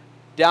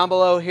 Down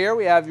below here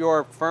we have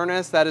your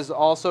furnace. That is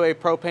also a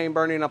propane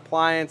burning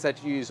appliance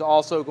that you're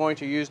also going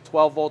to use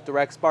 12-volt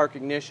direct spark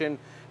ignition,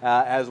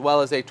 as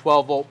well as a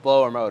 12-volt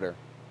blower motor.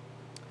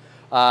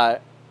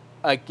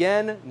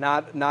 Again,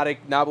 not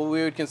what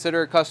we would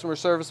consider a customer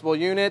serviceable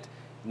unit.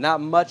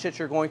 Not much that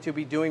you're going to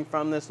be doing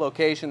from this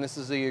location. This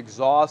is the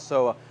exhaust,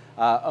 so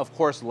of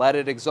course let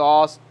it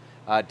exhaust.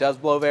 It does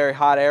blow very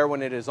hot air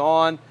when it is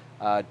on.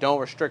 Don't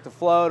restrict the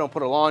flow, don't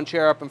put a lawn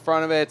chair up in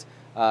front of it.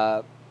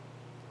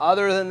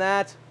 Other than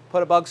that,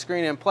 put a bug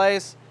screen in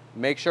place.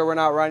 Make sure we're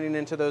not running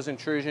into those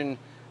intrusion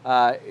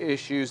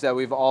issues that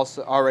we've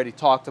also already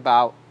talked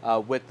about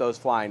with those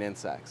flying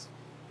insects.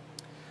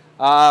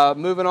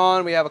 Moving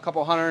on, we have a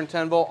couple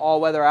 110-volt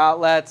all-weather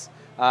outlets.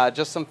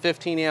 Just some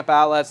 15-amp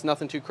outlets,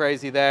 nothing too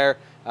crazy there.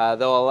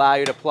 They'll allow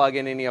you to plug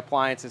in any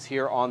appliances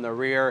here on the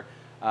rear,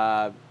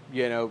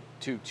 you know,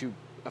 to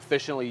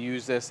efficiently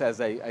use this as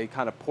a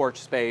kind of porch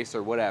space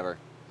or whatever.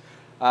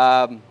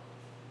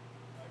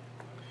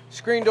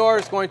 Screen door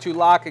is going to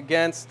lock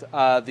against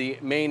the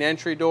main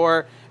entry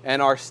door,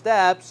 and our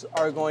steps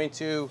are going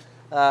to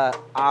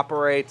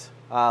operate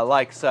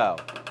like so.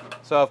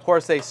 So of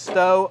course they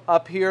stow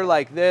up here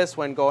like this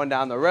when going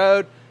down the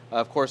road.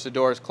 Of course the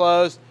door is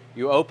closed.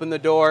 You open the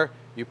door,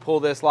 you pull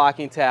this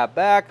locking tab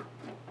back,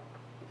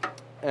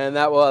 and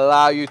that will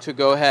allow you to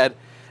go ahead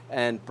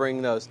and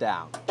bring those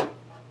down.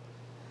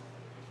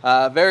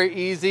 Very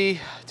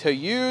easy to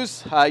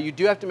use. You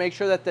do have to make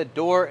sure that the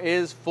door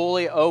is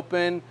fully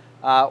open,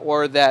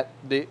 or that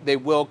they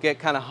will get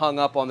kind of hung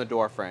up on the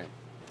door frame.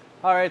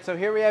 All right, so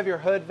here we have your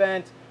hood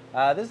vent.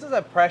 This is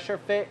a pressure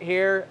fit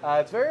here.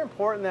 It's very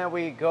important that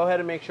we go ahead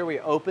and make sure we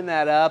open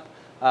that up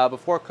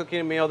before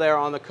cooking a meal there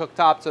on the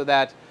cooktop, so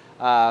that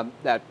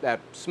that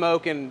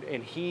smoke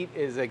and heat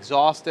is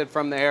exhausted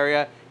from the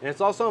area. And it's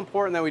also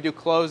important that we do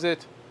close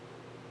it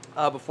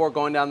before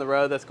going down the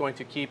road. That's going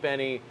to keep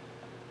any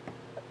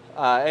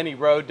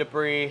road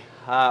debris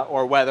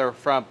or weather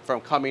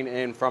from coming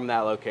in from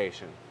that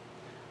location.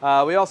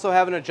 We also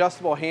have an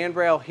adjustable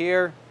handrail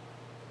here.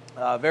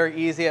 Very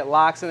easy. It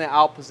locks in the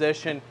out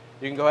position.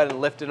 You can go ahead and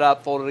lift it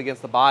up, fold it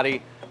against the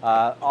body.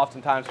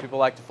 Oftentimes people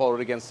like to fold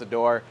it against the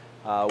door.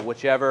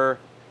 Whichever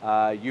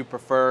you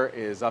prefer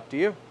is up to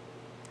you.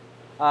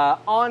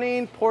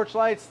 Awning, porch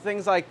lights,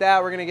 things like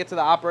that. We're going to get to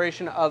the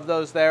operation of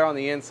those there on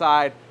the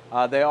inside.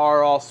 They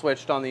are all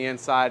switched on the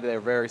inside. They're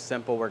very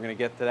simple. We're going to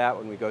get to that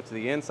when we go to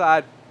the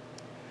inside.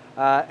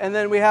 And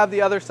then we have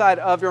the other side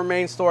of your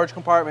main storage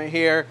compartment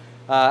here.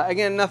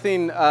 Again,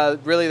 nothing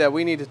really that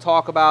we need to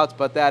talk about,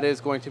 but that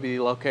is going to be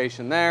the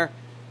location there.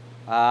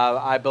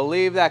 I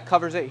believe that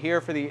covers it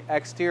here for the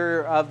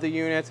exterior of the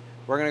unit.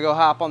 We're going to go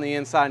hop on the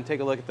inside and take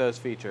a look at those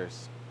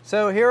features.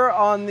 So here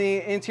on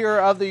the interior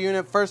of the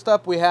unit, first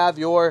up we have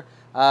your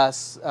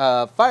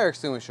fire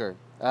extinguisher.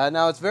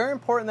 Now it's very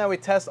important that we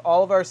test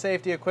all of our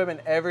safety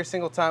equipment every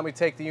single time we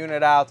take the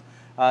unit out.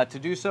 To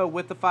do so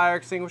with the fire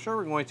extinguisher,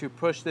 we're going to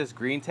push this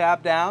green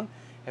tab down.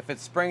 If it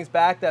springs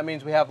back, that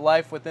means we have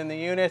life within the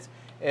unit.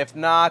 If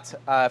not,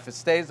 if it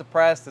stays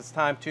depressed, it's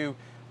time to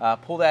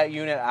pull that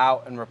unit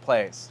out and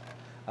replace.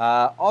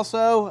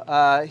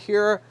 Also,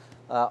 here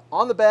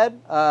on the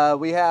bed,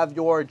 we have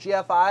your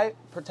GFI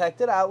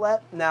protected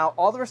outlet. Now,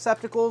 all the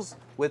receptacles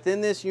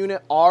within this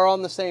unit are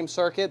on the same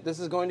circuit. This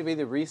is going to be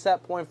the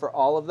reset point for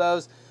all of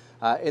those.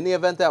 In the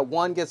event that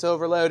one gets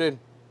overloaded,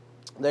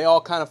 they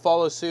all kind of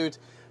follow suit,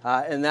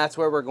 and that's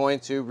where we're going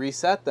to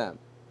reset them.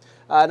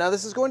 Now,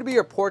 this is going to be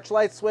your porch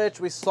light switch.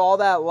 We saw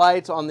that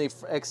light on the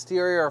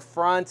exterior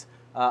front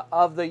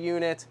of the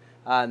unit,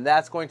 and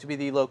that's going to be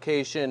the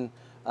location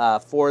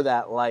for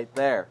that light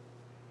there.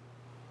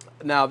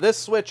 Now, this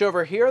switch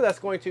over here, that's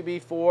going to be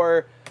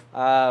for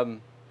the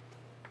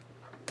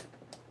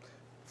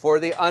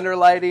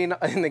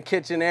underlighting in the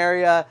kitchen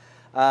area.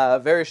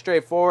 Very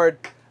straightforward.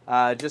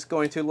 Just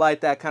going to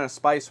light that kind of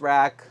spice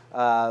rack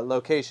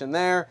location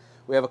there.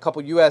 We have a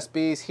couple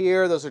USBs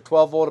here. Those are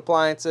 12-volt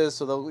appliances,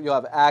 so you'll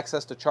have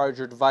access to charge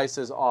your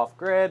devices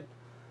off-grid.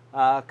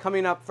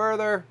 Coming up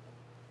further,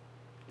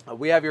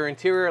 we have your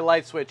interior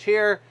light switch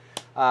here.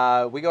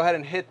 We go ahead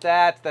and hit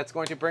that. That's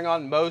going to bring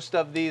on most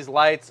of these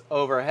lights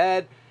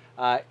overhead.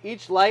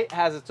 Each light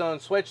has its own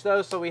switch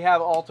though, so we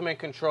have ultimate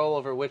control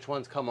over which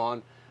ones come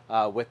on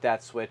with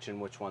that switch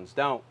and which ones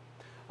don't.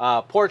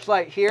 Porch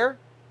light here.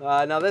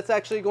 Now that's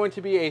actually going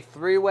to be a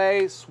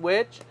three-way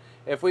switch.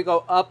 If we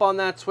go up on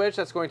that switch,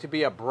 that's going to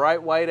be a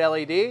bright white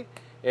LED.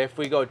 If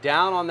we go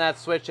down on that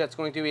switch, that's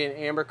going to be an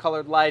amber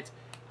colored light.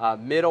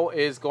 Middle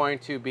is going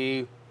to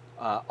be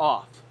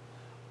off.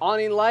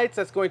 Awning lights,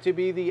 that's going to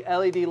be the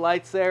LED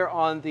lights there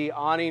on the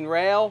awning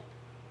rail.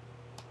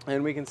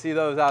 And we can see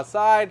those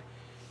outside.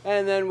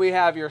 And then we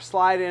have your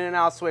slide in and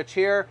out switch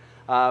here.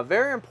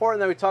 Very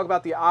important that we talk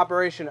about the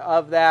operation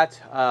of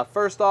that.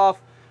 First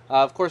off,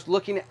 of course,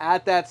 looking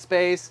at that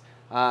space,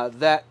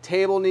 that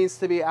table needs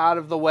to be out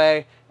of the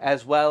way,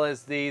 as well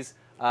as these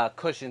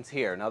cushions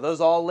here. Now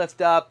those all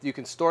lift up. You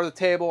can store the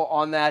table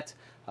on that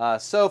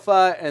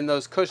sofa and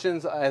those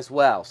cushions as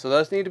well. So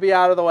those need to be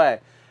out of the way.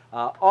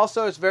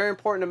 Also, it's very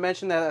important to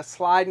mention that a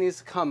slide needs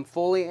to come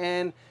fully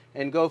in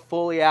and go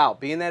fully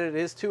out. Being that it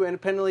is two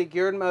independently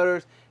geared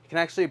motors, it can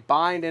actually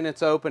bind in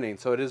its opening.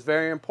 So it is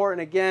very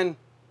important, again,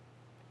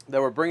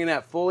 that we're bringing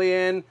that fully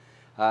in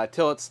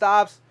till it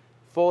stops,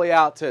 fully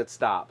out till it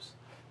stops.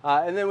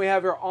 And then we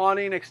have your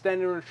awning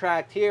extend and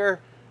retract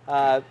here.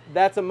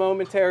 That's a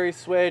momentary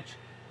switch.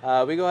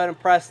 We go ahead and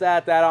press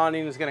that. That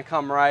awning is going to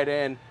come right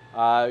in.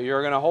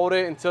 You're going to hold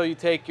it until you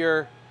take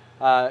your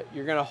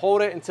you're going to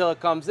hold it until it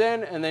comes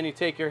in, and then you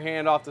take your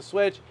hand off the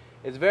switch.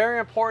 It's very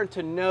important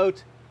to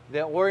note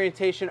the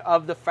orientation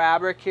of the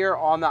fabric here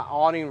on the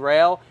awning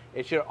rail.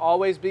 It should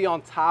always be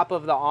on top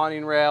of the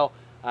awning rail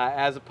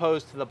as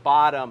opposed to the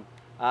bottom.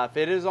 If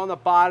it is on the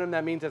bottom,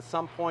 that means at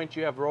some point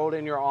you have rolled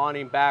in your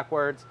awning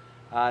backwards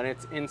and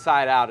it's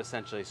inside out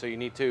essentially. So you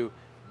need to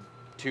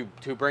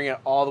bring it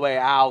all the way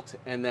out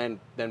and then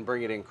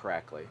bring it in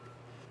correctly.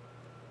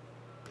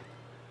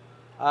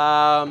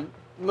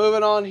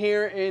 Moving on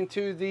here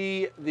into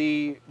the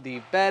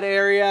bed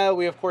area,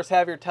 we of course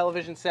have your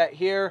television set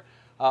here.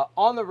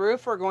 On the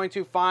roof, we're going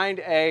to find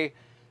a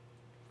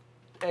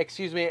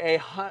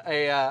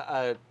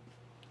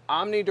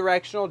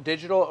omnidirectional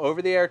digital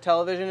over-the-air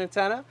television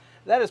antenna.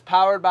 That is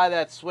powered by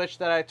that switch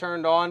that I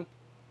turned on.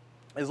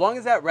 As long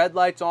as that red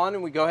light's on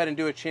and we go ahead and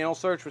do a channel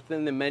search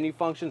within the menu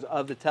functions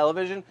of the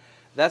television,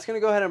 that's going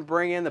to go ahead and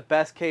bring in the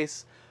best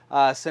case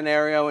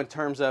scenario in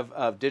terms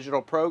of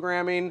digital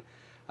programming.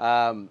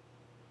 And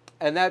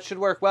that should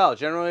work well.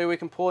 Generally, we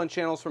can pull in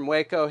channels from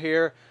Waco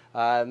here,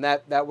 and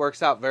that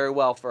works out very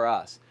well for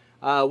us.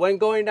 When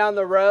going down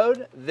the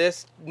road,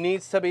 this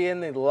needs to be in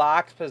the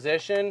locked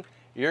position.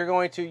 You're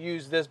going to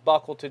use this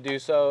buckle to do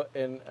so.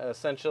 And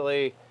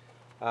essentially,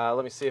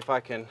 let me see if I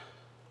can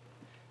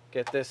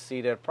get this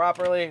seated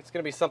properly. It's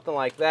going to be something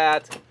like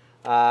that.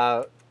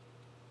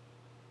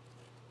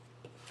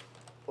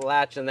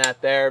 Latching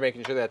that there,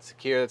 making sure that's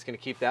secure. That's going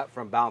to keep that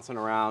from bouncing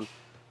around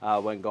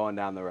when going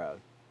down the road.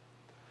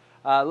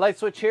 Light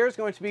switch here is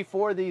going to be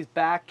for these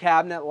back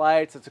cabinet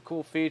lights. It's a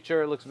cool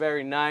feature. It looks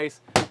very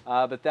nice,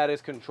 but that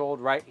is controlled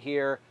right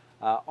here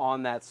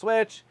on that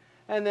switch.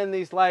 And then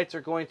these lights are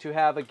going to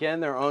have,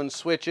 again, their own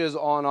switches.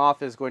 On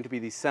off is going to be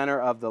the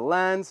center of the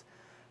lens.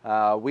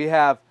 We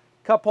have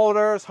cup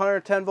holders,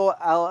 110 volt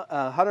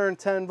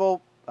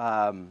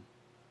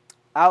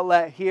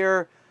outlet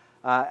here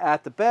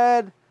at the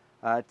bed.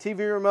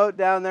 TV remote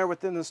down there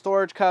within the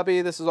storage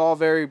cubby. This is all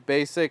very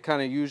basic,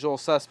 kind of usual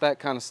suspect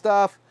kind of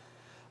stuff.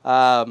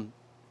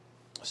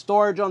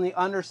 Storage on the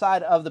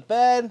underside of the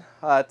bed.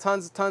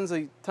 Tons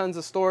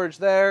of storage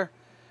there.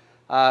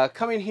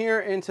 Coming here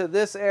into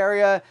this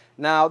area.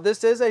 Now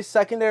this is a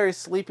secondary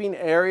sleeping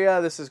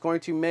area. This is going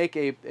to make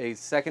a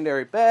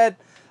secondary bed.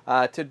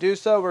 To do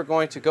so, we're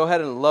going to go ahead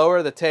and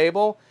lower the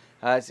table.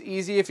 It's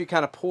easy if you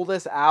kind of pull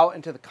this out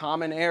into the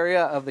common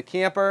area of the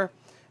camper.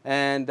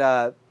 And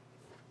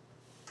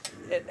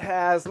it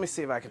has, let me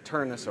see if I can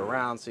turn this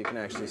around so you can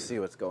actually see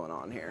what's going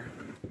on here.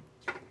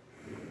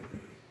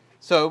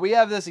 So we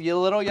have this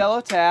little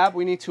yellow tab.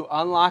 We need to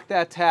unlock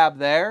that tab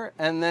there.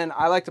 And then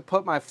I like to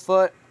put my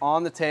foot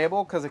on the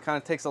table because it kind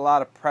of takes a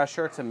lot of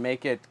pressure to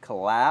make it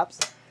collapse.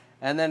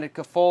 And then it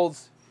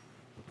folds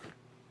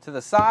to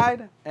the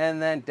side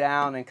and then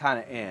down and kind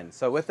of in.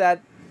 So with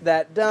that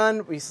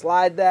done, we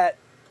slide that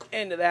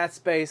into that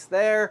space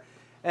there.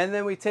 And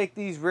then we take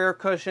these rear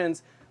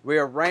cushions, we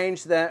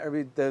arrange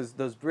those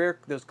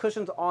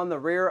cushions on the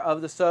rear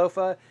of the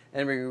sofa,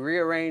 and we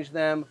rearrange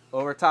them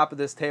over top of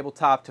this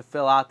tabletop to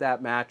fill out that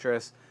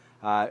mattress.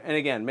 And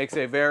again, makes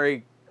a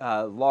very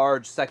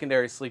large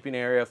secondary sleeping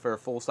area for a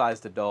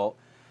full-sized adult.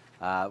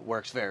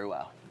 Works very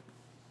well.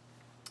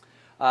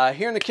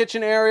 Here in the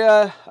kitchen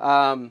area,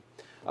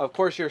 of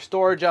course, your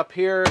storage up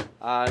here,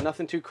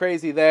 nothing too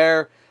crazy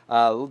there.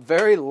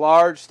 Very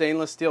large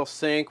stainless steel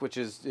sink,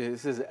 this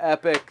is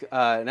epic,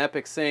 an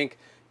epic sink.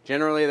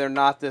 Generally, they're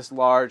not this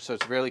large, so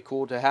it's really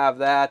cool to have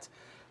that.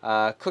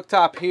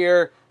 Cooktop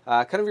here,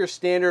 kind of your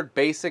standard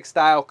basic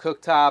style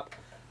cooktop.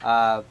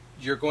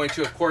 You're going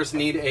to, of course,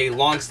 need a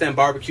long stem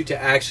barbecue to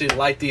actually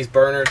light these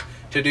burners.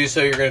 To do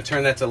so, you're going to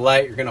turn that to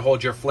light. You're going to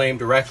hold your flame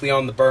directly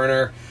on the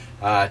burner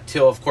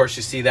till, of course,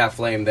 you see that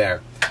flame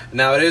there.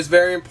 Now, it is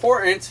very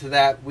important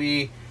that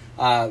we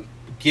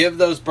give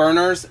those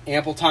burners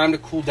ample time to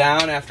cool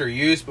down after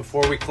use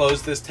before we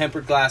close this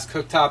tempered glass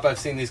cooktop. I've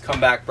seen these come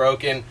back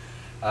broken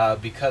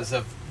because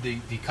of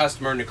the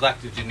customer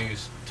neglected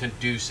to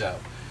do so.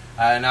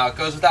 Now, it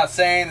goes without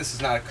saying, this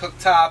is not a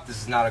cooktop,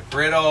 this is not a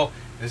griddle,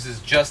 this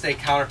is just a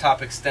countertop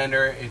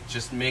extender. It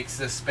just makes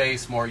this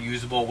space more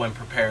usable when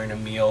preparing a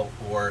meal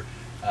or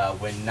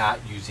when not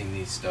using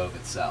the stove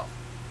itself.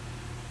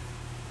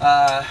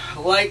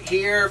 Light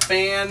here,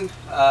 fan,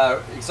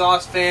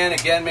 exhaust fan.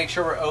 Again, make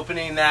sure we're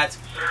opening that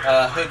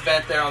hood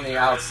vent there on the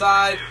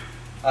outside.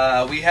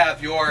 We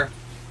have your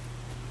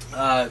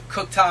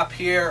cooktop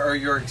here, or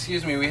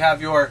we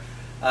have your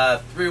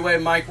three-way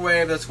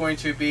microwave. That's going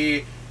to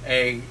be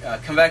a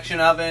convection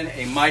oven,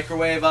 a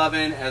microwave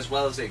oven, as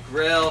well as a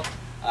grill.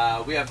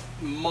 We have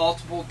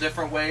multiple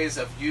different ways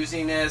of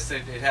using this.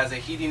 It has a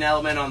heating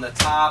element on the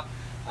top.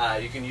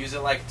 You can use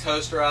it like a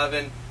toaster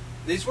oven.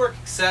 These work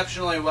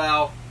exceptionally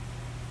well.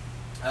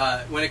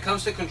 When it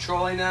comes to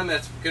controlling them,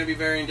 that's going to be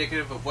very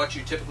indicative of what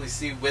you typically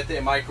see with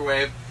a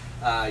microwave.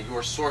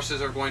 Your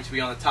sources are going to be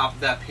on the top of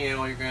that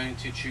panel. You're going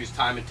to choose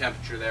time and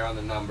temperature there on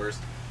the numbers.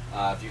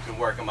 If you can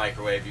work a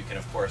microwave, you can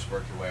of course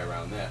work your way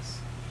around this.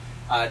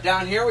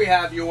 Down here we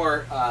have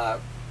your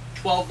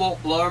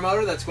 12-volt blower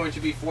motor. That's going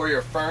to be for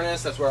your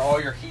furnace. That's where all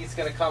your heat's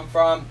going to come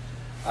from.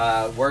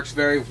 Works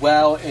very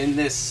well in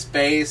this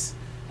space.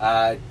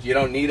 You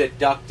don't need a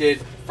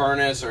ducted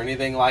furnace or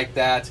anything like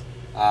that.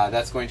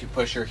 That's going to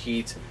push your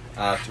heat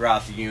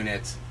throughout the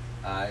unit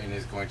and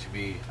is going to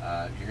be,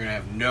 you're going to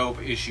have no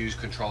issues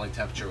controlling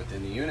temperature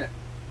within the unit.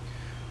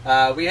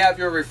 We have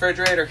your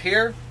refrigerator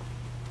here.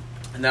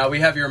 Now we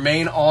have your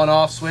main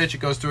on-off switch. It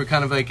goes through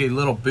kind of like a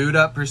little boot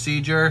up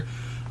procedure.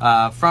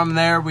 From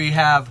there we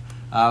have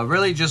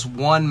really just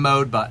one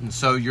mode button.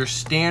 So your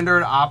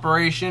standard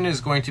operation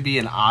is going to be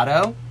an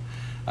auto,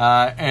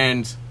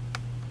 and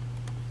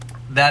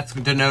that's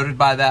denoted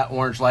by that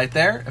orange light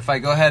there. If I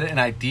go ahead and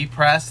I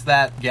depress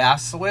that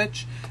gas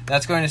switch,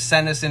 that's going to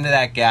send us into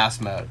that gas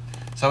mode.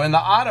 So in the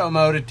auto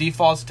mode, it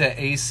defaults to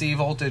AC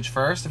voltage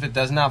first. If it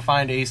does not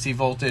find AC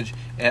voltage,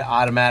 it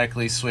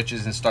automatically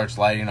switches and starts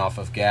lighting off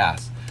of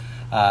gas.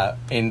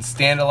 In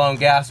standalone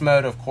gas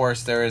mode, of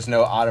course, there is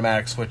no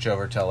automatic switch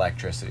over to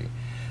electricity.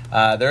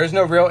 There is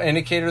no real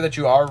indicator that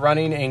you are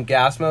running in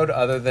gas mode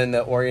other than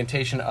the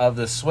orientation of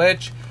the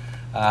switch.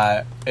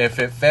 If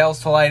it fails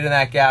to light in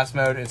that gas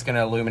mode, it's going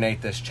to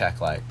illuminate this check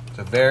light.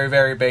 So very,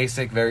 very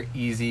basic, very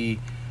easy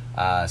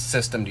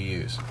system to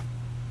use.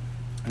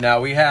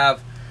 Now we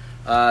have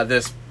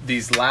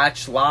these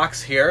latch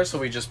locks here, so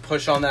we just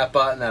push on that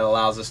button that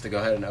allows us to go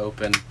ahead and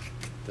open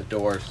the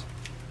doors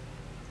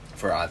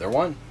for either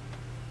one.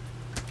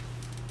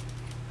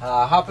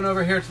 Hopping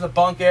over here to the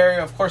bunk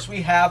area, of course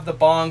we have the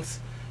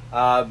bunks.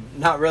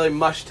 Not really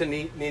much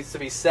needs to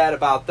be said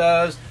about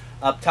those.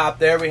 Up top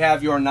there we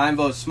have your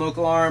 9-volt smoke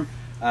alarm.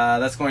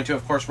 That's going to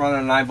of course run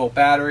on a 9-volt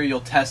battery. You'll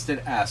test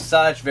it as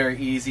such, very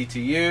easy to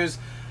use.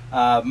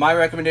 My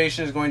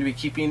recommendation is going to be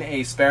keeping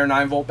a spare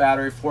 9-volt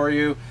battery for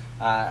you.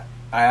 I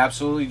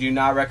absolutely do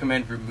not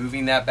recommend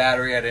removing that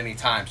battery at any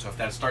time. So if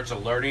that starts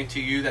alerting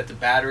to you that the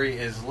battery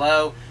is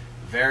low,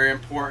 very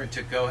important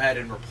to go ahead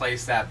and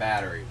replace that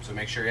battery. So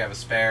make sure you have a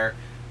spare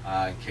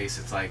in case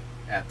it's like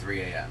at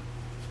 3 a.m.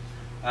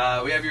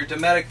 We have your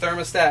Dometic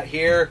thermostat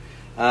here.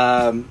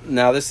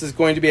 Now this is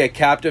going to be a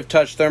captive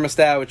touch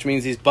thermostat, which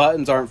means these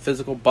buttons aren't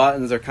physical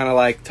buttons. They're kind of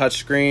like touch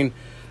screen.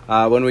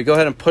 When we go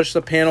ahead and push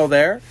the panel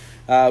there,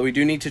 we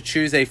do need to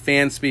choose a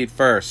fan speed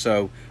first.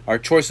 So our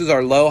choices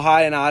are low,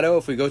 high, and auto.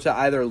 If we go to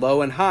either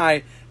low and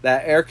high,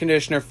 that air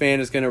conditioner fan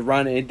is going to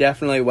run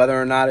indefinitely whether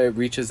or not it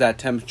reaches that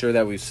temperature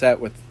that we've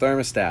set with the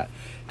thermostat.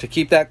 To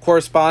keep that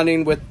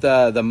corresponding with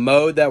the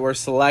mode that we're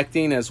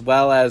selecting, as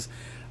well as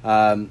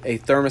a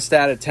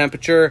thermostatic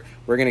temperature,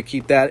 we're going to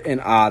keep that in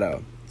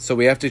auto. So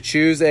we have to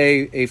choose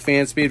a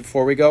fan speed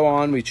before we go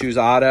on. We choose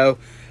auto.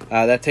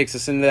 That takes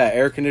us into that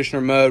air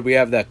conditioner mode. We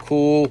have that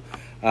cool,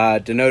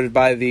 denoted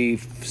by the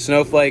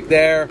snowflake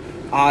there.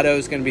 Auto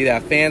is going to be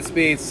that fan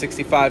speed.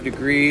 65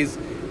 degrees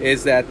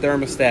is that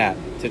thermostat.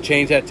 To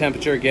change that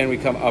temperature, again, we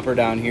come up or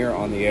down here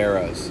on the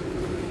arrows.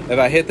 If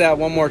I hit that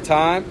one more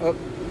time,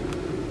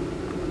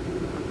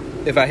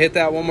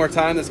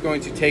 that's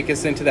going to take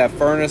us into that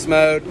furnace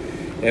mode.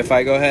 If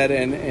I go ahead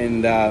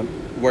and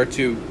were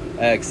to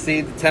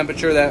exceed the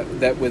temperature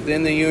that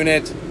within the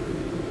unit,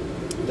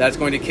 that's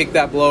going to kick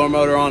that blower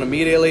motor on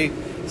immediately.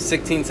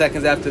 16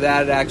 seconds after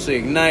that, it actually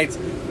ignites.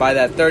 By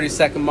that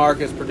 30-second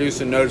mark, it's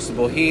producing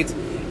noticeable heat.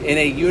 In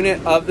a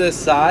unit of this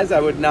size, I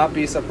would not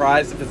be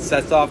surprised if it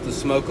sets off the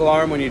smoke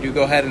alarm when you do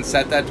go ahead and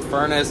set that to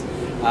furnace.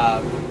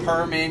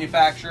 Per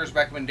manufacturer's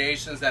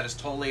recommendations, that is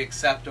totally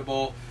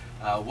acceptable.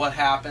 What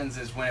happens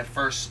is when it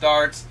first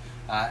starts,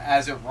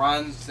 as it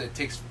runs, it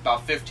takes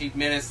about 15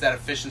 minutes. That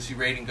efficiency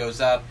rating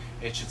goes up.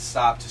 It should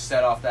stop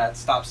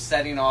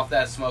setting off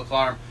that smoke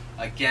alarm.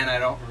 Again, I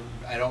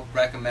don't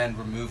recommend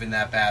removing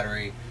that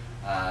battery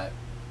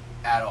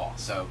at all.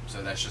 So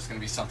that's just going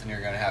to be something you're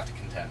going to have to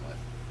contend with.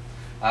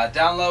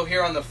 Down low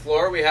here on the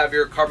floor, we have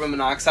your carbon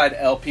monoxide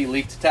LP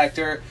leak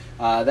detector.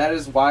 That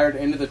is wired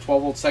into the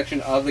 12-volt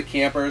section of the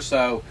camper,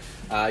 so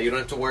you don't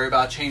have to worry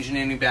about changing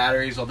any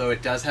batteries, although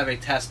it does have a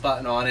test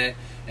button on it,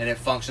 and it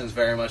functions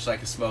very much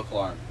like a smoke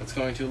alarm. It's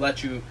going to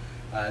let you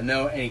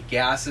know any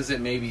gases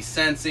it may be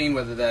sensing,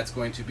 whether that's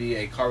going to be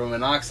a carbon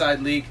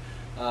monoxide leak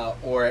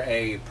or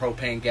a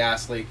propane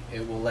gas leak.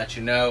 It will let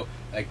you know.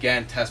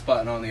 Again, test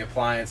button on the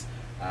appliance.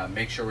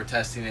 Make sure we're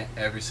testing it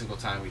every single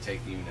time we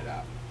take the unit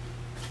out.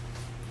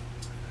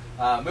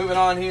 Moving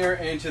on here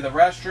into the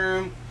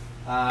restroom.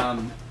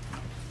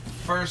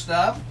 First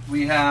up,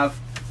 we have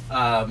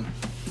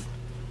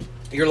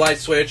your light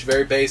switch,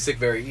 very basic,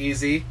 very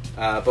easy.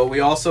 But we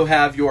also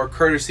have your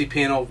courtesy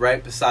panel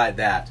right beside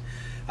that.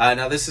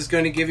 Now this is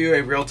going to give you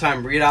a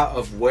real-time readout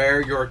of where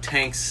your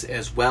tanks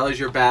as well as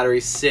your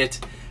batteries sit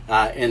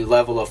in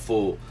level of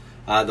full.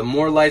 The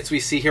more lights we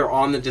see here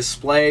on the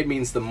display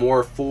means the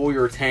more full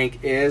your tank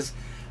is.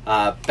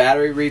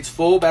 Battery reads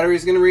full. Battery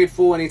is going to read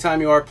full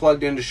anytime you are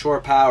plugged into shore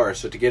power.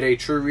 So to get a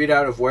true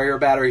readout of where your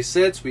battery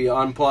sits, we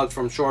unplug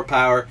from shore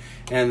power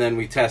and then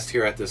we test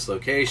here at this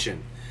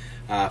location.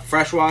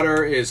 Fresh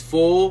water is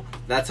full.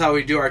 That's how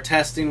we do our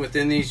testing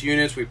within these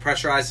units. We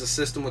pressurize the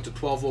system with the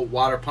 12-volt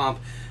water pump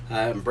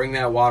and bring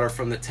that water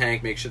from the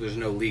tank, make sure there's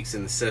no leaks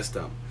in the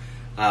system.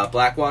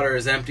 Black water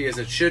is empty as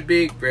it should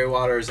be. Gray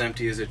water is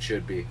empty as it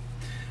should be.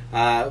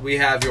 We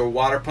have your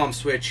water pump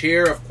switch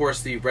here. Of course,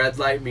 the red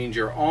light means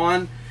you're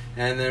on.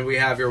 And then we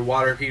have your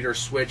water heater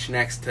switch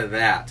next to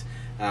that.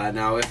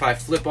 Now if I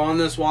flip on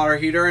this water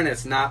heater and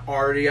it's not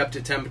already up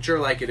to temperature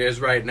like it is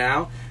right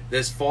now,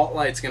 this fault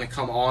light's going to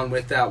come on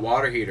with that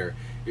water heater.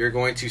 You're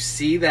going to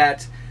see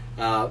that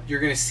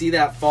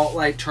fault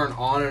light turn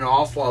on and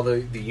off while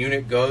the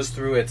unit goes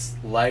through its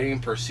lighting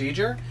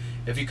procedure.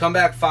 If you come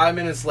back 5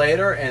 minutes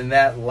later and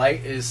that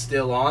light is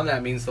still on,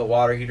 that means the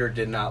water heater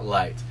did not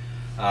light.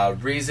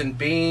 Reason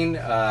being,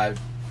 a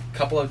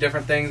couple of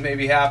different things may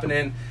be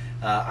happening.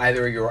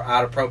 Either you're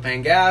out of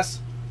propane gas,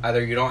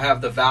 either you don't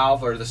have the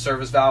valve or the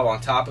service valve on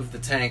top of the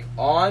tank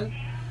on,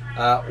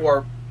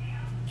 or,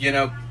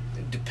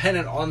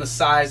 dependent on the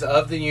size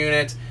of the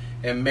unit,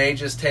 it may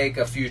just take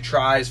a few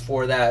tries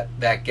for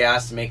that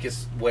gas to make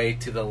its way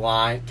to the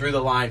line, through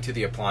the line to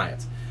the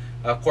appliance.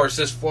 Of course,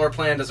 this floor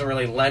plan doesn't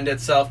really lend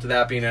itself to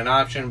that being an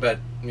option, but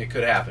it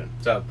could happen.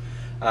 So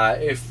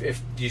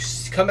if you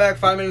come back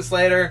 5 minutes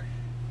later,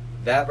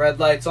 that red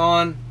light's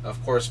on,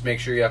 of course, make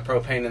sure you have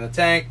propane in the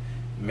tank.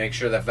 Make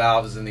sure that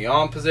valve is in the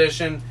on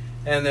position,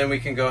 and then we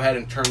can go ahead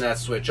and turn that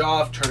switch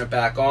off, turn it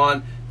back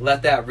on,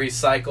 let that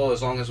recycle.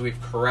 As long as we've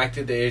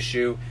corrected the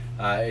issue,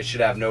 it should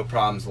have no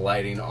problems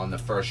lighting on the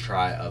first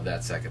try of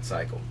that second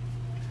cycle.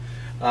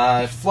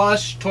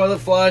 Flush, toilet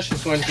flush,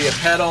 is going to be a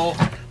pedal.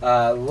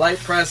 Light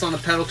press on the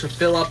pedal to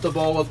fill up the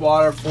bowl with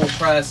water, full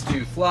press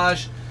to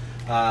flush.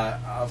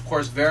 Of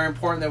course, very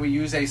important that we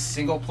use a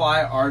single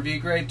ply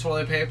RV grade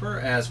toilet paper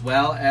as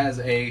well as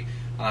a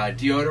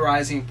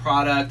deodorizing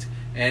product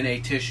and a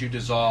tissue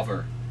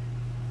dissolver.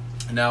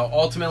 Now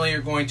ultimately you're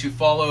going to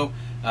follow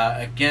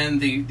again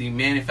the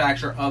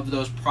manufacturer of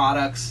those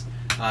products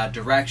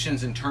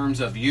directions in terms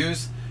of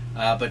use,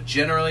 but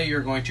generally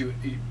you're going to,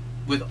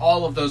 with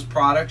all of those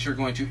products, you're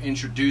going to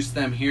introduce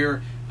them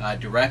here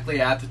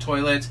directly at the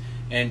toilet.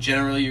 and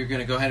generally you're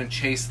going to go ahead and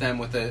chase them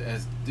with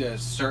a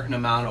certain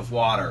amount of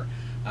water.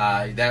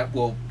 That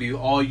will be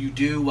all you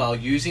do while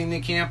using the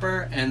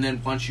camper, and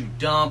then once you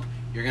dump,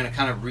 you're going to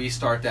kind of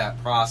restart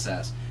that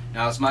process.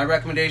 Now, it's my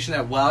recommendation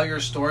that while you're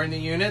storing the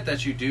unit,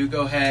 that you do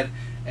go ahead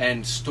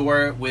and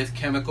store it with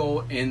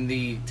chemical in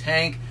the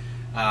tank.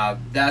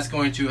 That's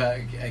going to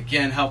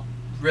again help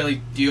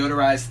really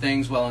deodorize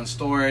things while in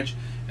storage.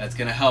 That's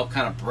going to help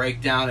kind of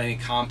break down any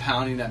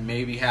compounding that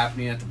may be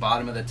happening at the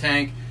bottom of the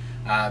tank.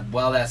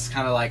 Well, that's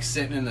kind of like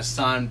sitting in the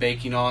sun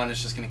baking on.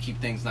 It's just going to keep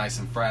things nice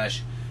and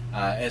fresh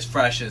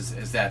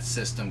as that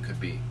system could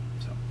be.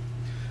 So,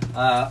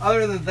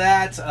 other than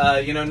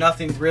that, you know,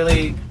 nothing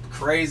really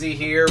crazy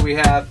here. We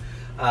have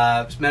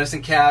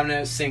medicine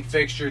cabinet, sink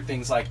fixture,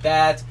 things like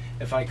that.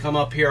 If I come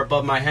up here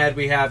above my head,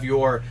 we have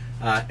your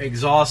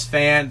exhaust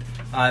fan.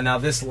 Now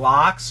this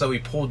locks, so we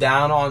pull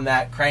down on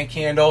that crank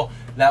handle.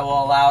 That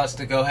will allow us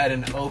to go ahead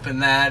and open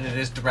that. It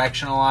is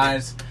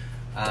directionalized.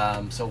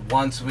 So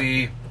once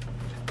we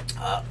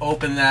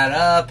open that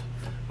up,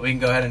 we can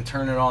go ahead and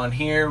turn it on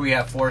here. We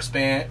have four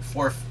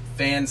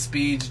fan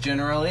speeds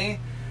generally,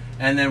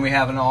 and then we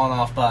have an on and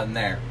off button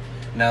there.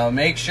 Now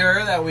make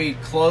sure that we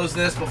close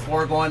this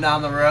before going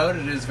down the road.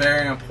 It is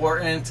very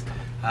important.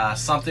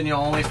 Something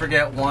you'll only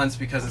forget once,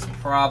 because it's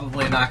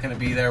probably not going to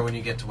be there when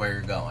you get to where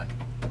you're going.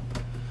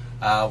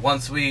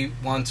 Once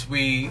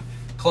we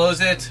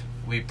close it,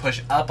 we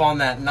push up on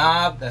that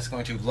knob. That's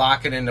going to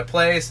lock it into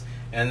place,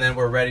 and then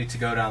we're ready to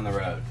go down the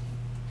road.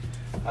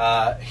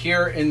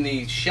 Here in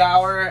the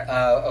shower,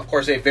 of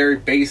course, a very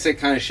basic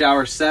kind of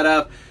shower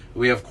setup.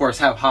 We of course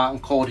have hot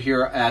and cold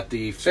here at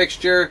the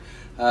fixture.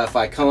 If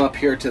I come up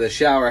here to the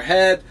shower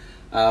head,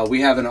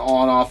 we have an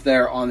on-off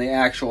there on the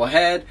actual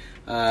head.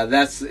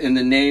 That's in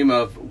the name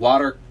of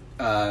water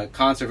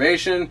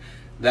conservation.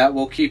 That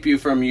will keep you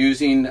from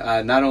using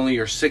not only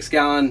your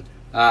 6-gallon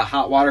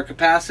hot water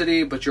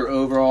capacity, but your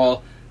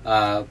overall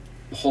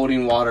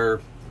holding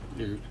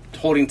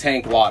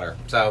tank water.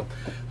 So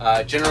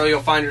generally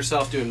you'll find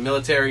yourself doing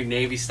military,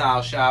 Navy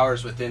style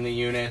showers within the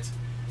unit,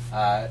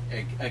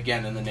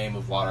 again in the name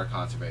of water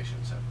conservation.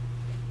 So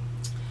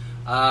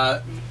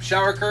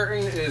shower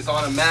curtain is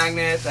on a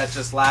magnet that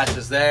just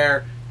latches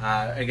there.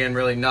 Again,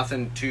 really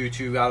nothing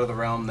too out of the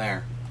realm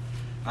there.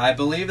 I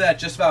believe that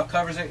just about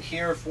covers it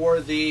here for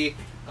the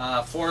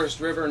Forest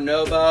River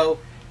NOBO.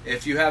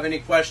 If you have any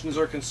questions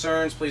or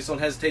concerns, please don't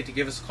hesitate to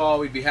give us a call.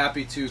 We'd be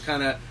happy to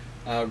kind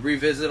of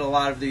revisit a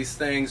lot of these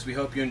things. We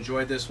hope you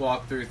enjoyed this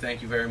walkthrough.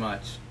 Thank you very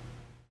much.